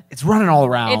like a It's running all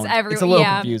around. It's everywhere, It's a little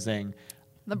yeah. confusing.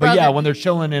 the But yeah, brother- when they're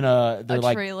chilling in they're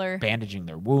like trailer. bandaging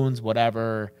their wounds,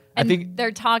 whatever. and I think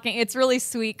they're talking. It's really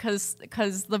sweet because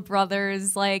the brother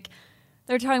is like,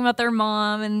 they're talking about their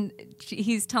mom, and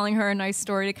he's telling her a nice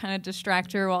story to kind of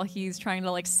distract her while he's trying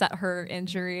to like set her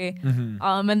injury.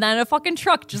 And then a fucking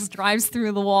truck just drives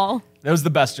through the wall. That was the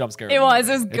best jump scare. It was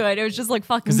good. It was just like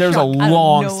fucking. Because there's a truck out of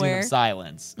long scene nowhere. of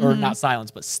silence, or not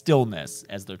silence, but stillness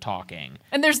as they're talking.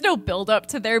 And there's no build up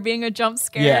to there being a jump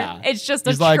scare. Yeah, It's just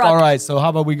he's a like, truck. all right, so how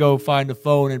about we go find a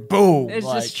phone and boom, It's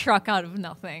like, just truck out of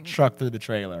nothing. truck through the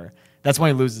trailer. That's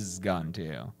when he loses his gun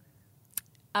too.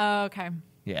 Oh, okay.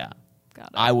 Yeah, Got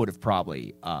it. I would have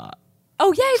probably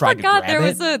Oh yeah, I tried to forgot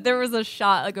grab there was a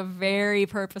shot, like a very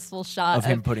purposeful shot Of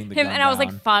him putting the gun and I was down.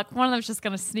 like, fuck, one of them's just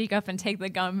gonna sneak up and take the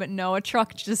gun, but no, a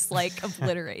truck just like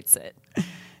obliterates it.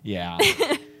 yeah.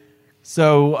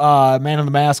 So Man in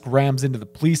the Mask rams into the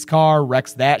police car,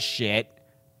 wrecks that shit.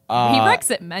 He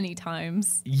wrecks it many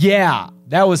times. Yeah,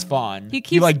 that was fun. He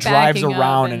keeps like drives backing up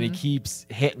around and he and- keeps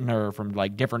hitting her from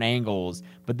like different angles,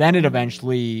 but then it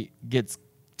eventually gets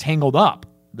tangled up.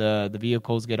 The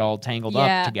vehicles get all tangled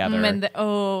up together.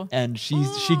 And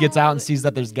She gets out and sees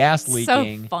that there's gas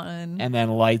leaking. so fun. And then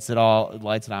lights it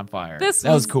on fire. This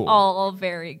that was cool. all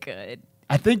very good.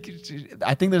 I think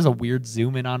there's a weird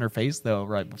zoom in on her face though,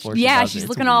 right before she Yeah, does it. she's It's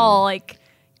looking weird. all like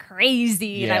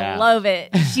crazy, and Yeah. I love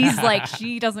it. She's like,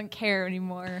 she doesn't care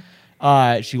anymore.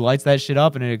 She lights that shit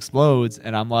up and it explodes,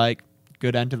 and I'm like,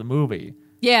 good end to the movie.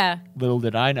 Yeah. Little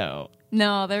did I know.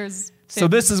 No, there's So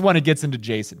this is when it gets into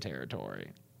Jason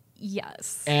territory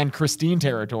yes. and Christine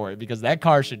territory, because that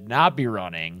car should not be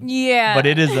running. Yeah. But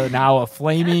it is now a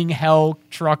flaming hell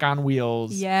truck on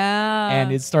wheels. Yeah.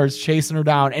 And it starts chasing her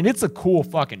down, and it's a cool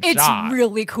fucking it's shot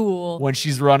really cool. when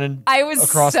she's running I was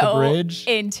across so the bridge.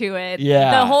 into it.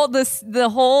 Yeah.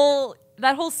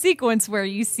 That whole sequence where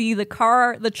you see the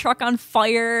truck on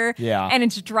fire, Yeah. and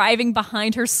it's driving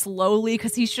behind her slowly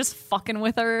because he's just fucking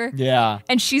with her, Yeah.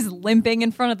 and she's limping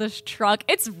in front of this truck.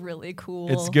 It's really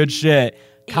cool. It's good shit.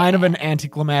 Kind of an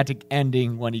anticlimactic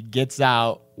ending when he gets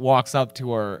out, walks up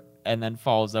to her, and then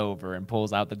falls over and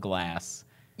pulls out the glass.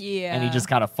 Yeah. And he just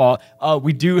kind of fall.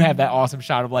 We do have that awesome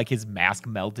shot of like his mask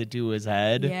melted to his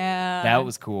head. Yeah. That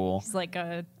was cool. He's like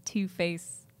a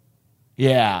Two-Face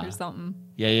Yeah. or something.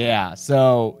 Yeah.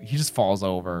 So he just falls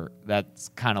over. That's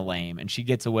kind of lame. And she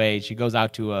gets away. She goes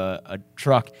out to a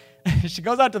truck. She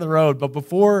goes out to the road. But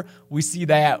before we see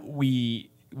that, we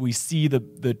see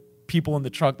the people in the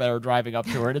truck that are driving up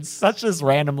to her. And it's such this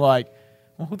random like,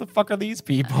 well, who the fuck are these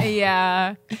people?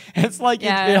 Yeah. It's like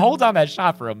Yeah. it holds on that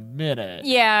shot for a minute.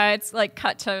 Yeah, it's like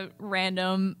cut to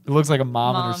random. It looks like a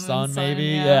mom and her Mom and son, son, maybe.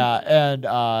 yeah.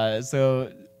 And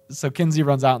so Kinsey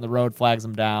runs out in the road, flags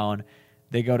him down.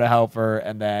 They go to help her,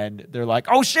 and then they're like,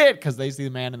 "Oh shit!" because they see the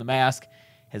man in the mask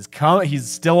has come. He's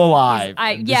still alive.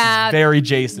 And this is very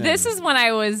Jason. This is when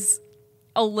I was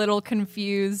a little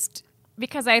confused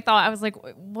because I thought, I was like,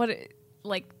 what,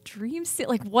 like dream state?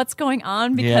 Like what's going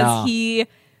on? Because Yeah. he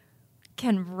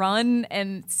can run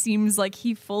and seems like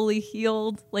he fully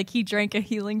healed. Like he drank a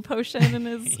healing potion and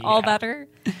is all Yeah. better.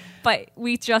 But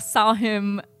we just saw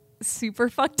him super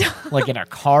fucked up. like in a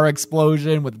car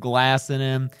explosion with glass in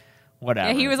him. Whatever.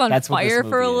 Yeah, he was on That's what this fire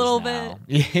for a movie is little now.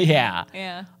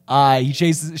 Yeah. Yeah. He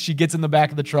chases. She gets in the back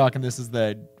of the truck, and this is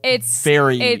the It's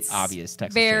very obvious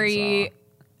Texas very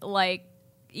Chainsaw. like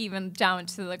even down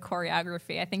to the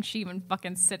choreography. I think she even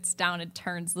fucking sits down and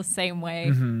turns the same way.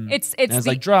 It's And it's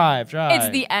the, like drive. it's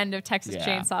the end of Texas Yeah.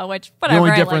 Chainsaw, which The whatever.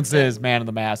 only I difference liked it. is Man in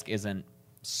the Mask isn't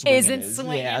swinging Swinging it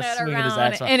swinging his around,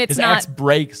 axe, and it's his not- axe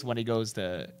breaks when he goes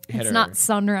to hit It's her. not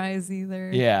Sunrise either.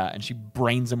 Yeah, and she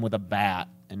brains him with a bat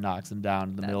and knocks him down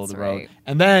in the middle of the That's road. right.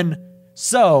 And then,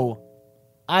 so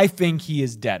I think he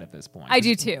is dead at this point. I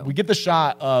do too. We get the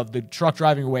shot of the truck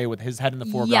driving away with his head in the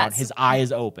foreground, Yes. his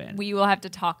eyes open. We will have to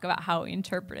talk about how we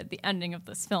interpreted the ending of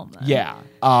this film. Then. Yeah.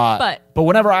 But-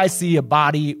 whenever I see a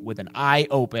body with an eye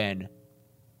open,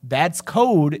 that's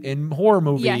code in horror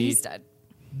movies. Yeah, he's dead.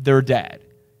 They're dead.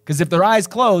 Because if their eyes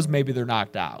close, maybe they're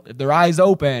knocked out. If their eyes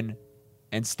open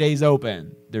and stays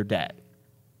open, they're dead.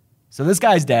 So this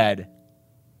guy's dead.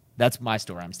 That's my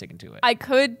story. I'm sticking to it. I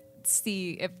could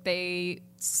see if they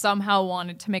somehow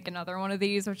wanted to make another one of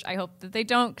these, which I hope that they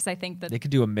don't, because I think that They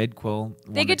could do a midquel.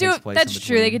 they could do it. That's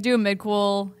true. They could do a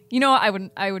midquel. You know what?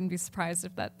 I wouldn't be surprised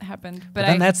if that happened. But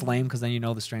then that's lame because then you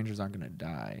know the strangers aren't going to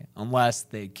die unless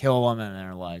they kill them and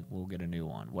they're like, we'll get a new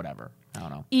one. Whatever. I don't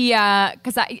know. yeah,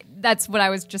 because that's what I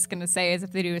was just gonna say is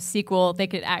if they do a sequel, they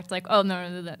could act like, oh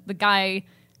no, the guy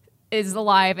is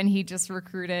alive and he just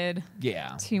recruited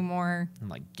Yeah. 2 more. And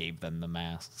like gave them the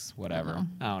masks. Whatever.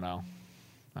 I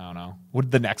don't know.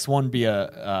 Would the next one be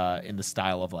a in the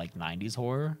style of like 90s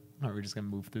horror? Or are we just going to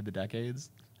move through the decades?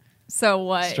 So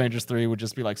what? Strangers 3 would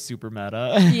just be like super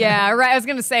meta. Yeah, right. I was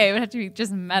gonna say it would have to be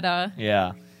just meta.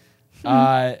 Yeah.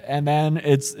 And then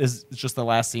it's just the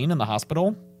last scene in the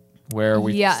hospital where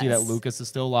we Yes. see that Lucas is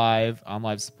still alive, on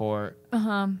life support.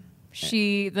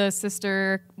 The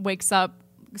sister wakes up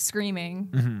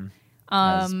screaming.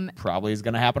 As probably is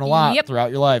going to happen a lot Yep.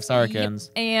 throughout your life. Sorry,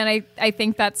 kids. And I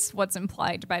think that's what's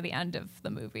implied by the end of the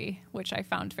movie, which I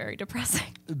found very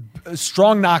depressing. A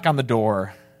strong knock on the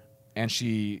door, and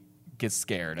she gets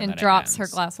scared. And then it drops her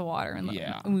ends. glass of water, and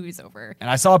Yeah. the movie's over. And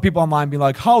I saw people online being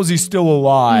like, how is he still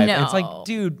alive? No. And it's like,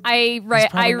 dude. I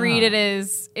probably read not. it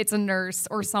as it's a nurse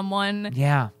or someone,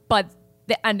 Yeah. but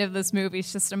the end of this movie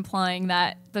is just implying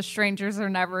that the strangers are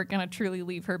never going to truly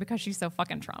leave her because she's so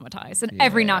fucking traumatized. And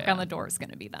every knock on the door is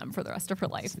going to be them for the rest of her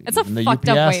life. It's a Even the fucked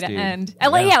up UPS way to dude. end. Yeah.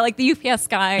 Like the UPS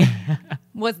guy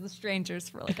was the strangers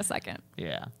for like a second.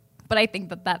 Yeah. But I think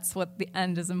that that's what the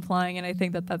end is implying, and I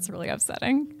think that that's really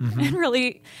upsetting. Mm-hmm. And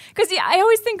really, because I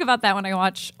always think about that when I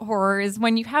watch horror, is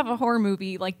when you have a horror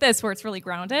movie like this where it's really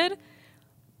grounded,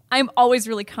 I'm always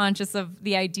really conscious of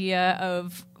the idea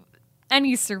of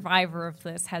any survivor of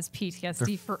this has PTSD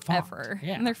They're forever. fucked.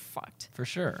 Yeah. And they're fucked. For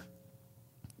sure.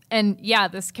 And yeah,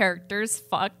 this character's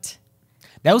fucked.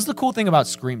 That was the cool thing about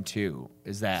Scream 2,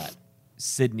 is that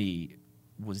Sydney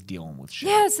was dealing with shit.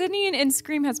 Yeah, Sydney in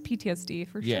Scream has PTSD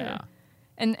for Yeah. sure.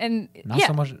 And Not yeah.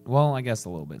 so much. Well, I guess a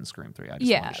little bit in Scream 3. I just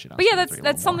Yeah, wanted to shit on but yeah, Scream 3 a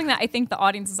that's little more. something that I think the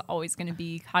audience is always going to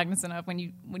be cognizant of when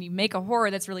you make a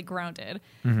horror that's really grounded,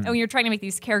 and when you're trying to make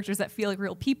these characters that feel like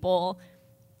real people.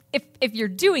 If you're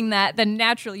doing that, then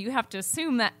naturally you have to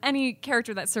assume that any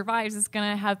character that survives is going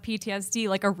to have PTSD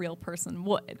like a real person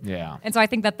would. Yeah. And so I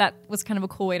think that was kind of a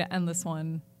cool way to end this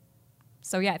one.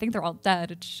 So yeah, I think they're all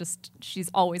dead. It's just she's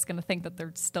always going to think that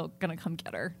they're still going to come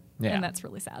get her, Yeah. and that's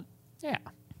really sad. Yeah.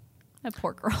 That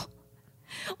poor girl.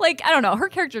 Like, I don't know. Her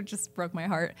character just broke my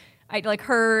heart. I like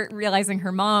her realizing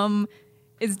her mom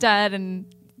is dead and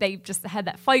they just had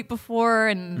that fight before,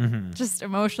 and just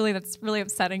emotionally that's really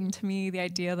upsetting to me, the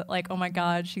idea that like, oh my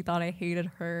God, she thought I hated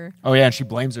her. Oh, yeah, and she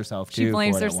blames herself, too. She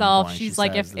blames for it at one herself. point. She's She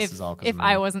like, says, "This is all 'cause if of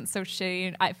I me." wasn't so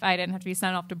shitty, if I didn't have to be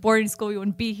sent off to boarding school, we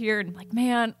wouldn't be here. And I'm like,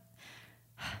 man,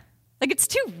 like it's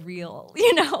too real,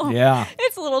 you know? Yeah.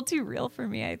 It's a little too real for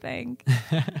me, I think.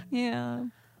 Yeah.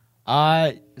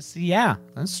 So yeah,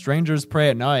 Strangers Pray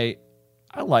at Night.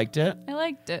 I liked it. I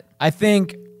liked it. I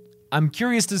think I'm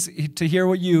curious to hear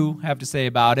what you have to say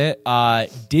about it.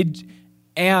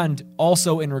 And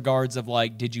also in regards of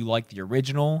like, did you like the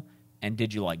original and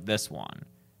did you like this one?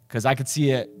 Because I could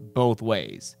see it both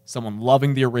ways. Someone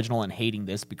loving the original and hating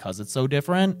this because it's so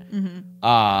different.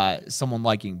 Someone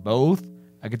liking both.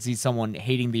 I could see someone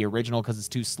hating the original because it's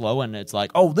too slow, and it's like,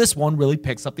 oh, this one really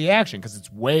picks up the action because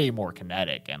it's way more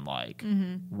kinetic and like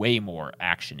way more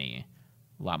actiony,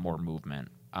 a lot more movement.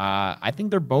 I think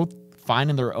they're both fine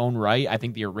in their own right. I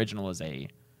think the original is a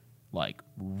like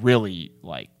really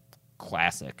like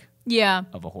classic Yeah.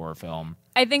 of a horror film.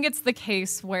 I think it's the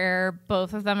case where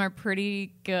both of them are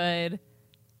pretty good.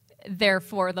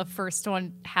 Therefore, the first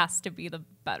one has to be the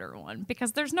better one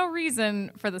because there's no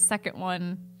reason for the second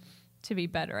one to be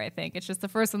better, I think. It's just the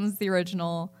first one's the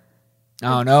original.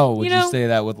 Oh no, would you, know- say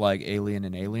that with like Alien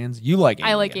and Aliens? You like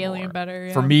Alien I like Alien more. better,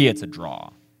 yeah. For me, it's a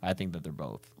draw. I think that they're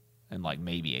both. And like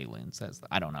maybe Alien says,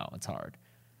 I don't know. It's hard.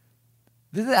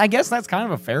 I guess that's kind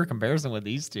of a fair comparison with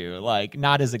these two. Like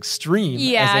not as extreme as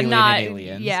Alien and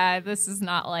Aliens. Yeah, this is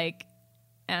not like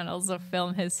Annals of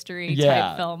Film History Yeah.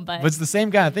 type film, but it's the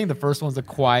same kind of thing. The first one's a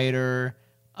quieter,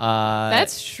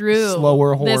 that's true.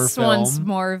 slower horror This film. one's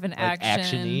more of an like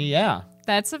action. actiony. Yeah.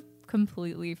 That's a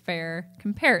completely fair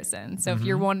comparison. So if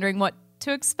you're Mm-hmm. wondering what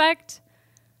to expect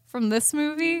from this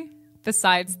movie,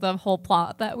 besides the whole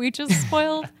plot that we just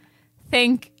spoiled,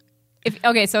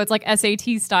 so it's like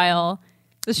SAT style.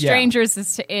 The Yeah. Strangers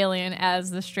is to Alien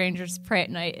as The Strangers Pray at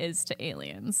Night is to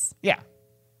Aliens. Yeah.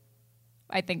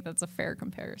 I think that's a fair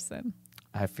comparison.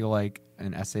 I feel like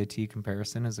an SAT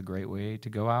comparison is a great way to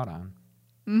go out on.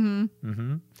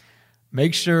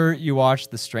 Make sure you watch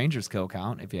The Stranger's Kill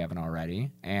Count if you haven't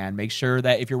already. And make sure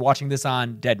that if you're watching this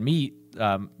on Dead Meat,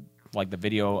 like the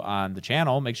video on the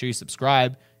channel, make sure you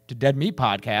subscribe to Dead Meat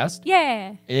Podcast.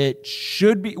 Yeah. It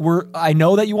should be, I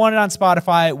know that you want it on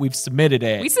Spotify. We've submitted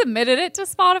it. We submitted it to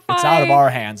Spotify. It's out of our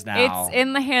hands now. It's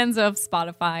in the hands of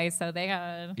Spotify, so they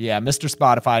got. Yeah, Mr.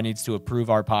 Spotify needs to approve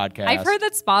our podcast. I've heard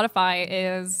that Spotify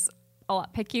is a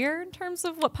lot pickier in terms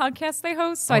of what podcasts they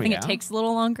host, so I think it yeah? takes a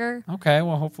little longer. Okay,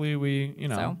 well, hopefully we,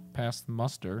 So. pass the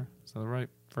muster. Is that the right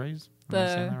phrase? Am I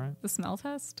saying that right? The smell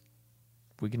test.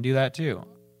 We can do that too.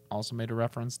 also made a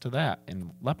reference to that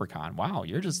in Leprechaun. Wow,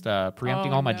 you're just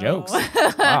preempting Oh, all my no. jokes.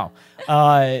 Wow.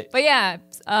 But yeah,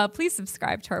 please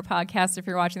subscribe to our podcast if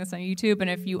you're watching this on YouTube. And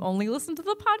if you only listen to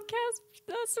the podcast,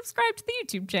 subscribe to the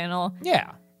YouTube channel.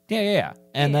 Yeah.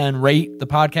 And then rate the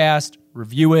podcast,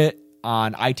 review it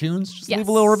on iTunes. Just leave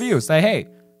a little review. Say, hey,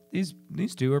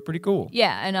 these two are pretty cool.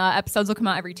 Yeah, and episodes will come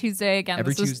out every Tuesday. Again,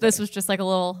 Tuesday. This was just like a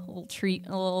little treat, a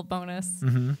little bonus.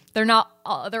 Mm-hmm.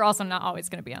 They're also not always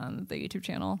going to be on the YouTube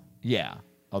channel. Yeah.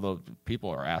 Although people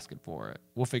are asking for it.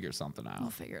 We'll figure something out. We'll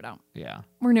figure it out. Yeah.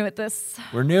 We're new at this.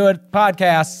 We're new at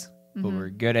podcasts, but we're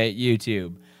good at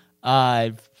YouTube.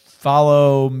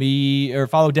 Follow me or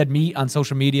follow Dead Meat on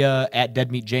social media at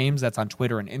Dead Meat James. That's on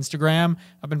Twitter and Instagram.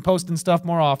 I've been posting stuff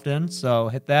more often, so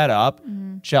hit that up.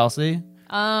 Chelsea.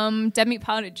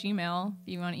 deadmeatpod@gmail.com if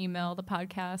you want to email the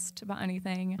podcast about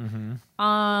anything.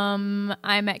 I'm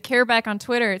at Careback on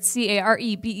Twitter. It's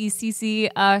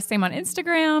CareBecc. Same on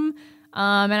Instagram.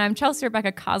 And I'm Chelsea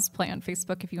Rebecca Cosplay on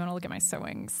Facebook if you want to look at my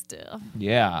sewing stuff.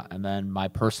 Yeah, and then my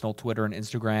personal Twitter and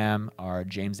Instagram are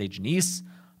James A. Janice.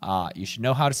 You should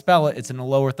know how to spell it. It's in the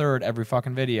lower third every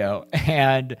fucking video.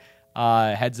 And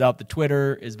heads up, the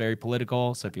Twitter is very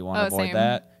political, so if you want to avoid same.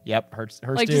 that, hers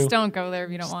Like, too. just don't go there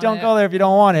if you don't want it. Don't go there if you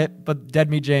don't want it. But Dead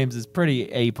Meat James is pretty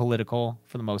apolitical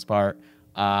for the most part.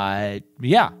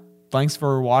 Yeah, thanks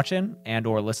for watching and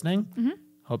or listening.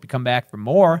 Hope you come back for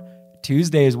more.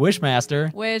 Tuesday's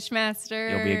Wishmaster.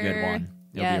 Wishmaster. It'll be a good one.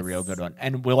 It'll be a Yes. real good one.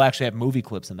 And we'll actually have movie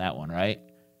clips in that one, right?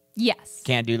 Yes.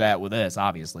 Can't do that with this,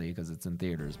 obviously, because it's in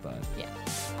theaters. But Yeah.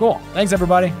 cool. Thanks,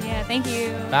 everybody. Yeah, thank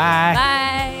you. Bye.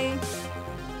 Bye.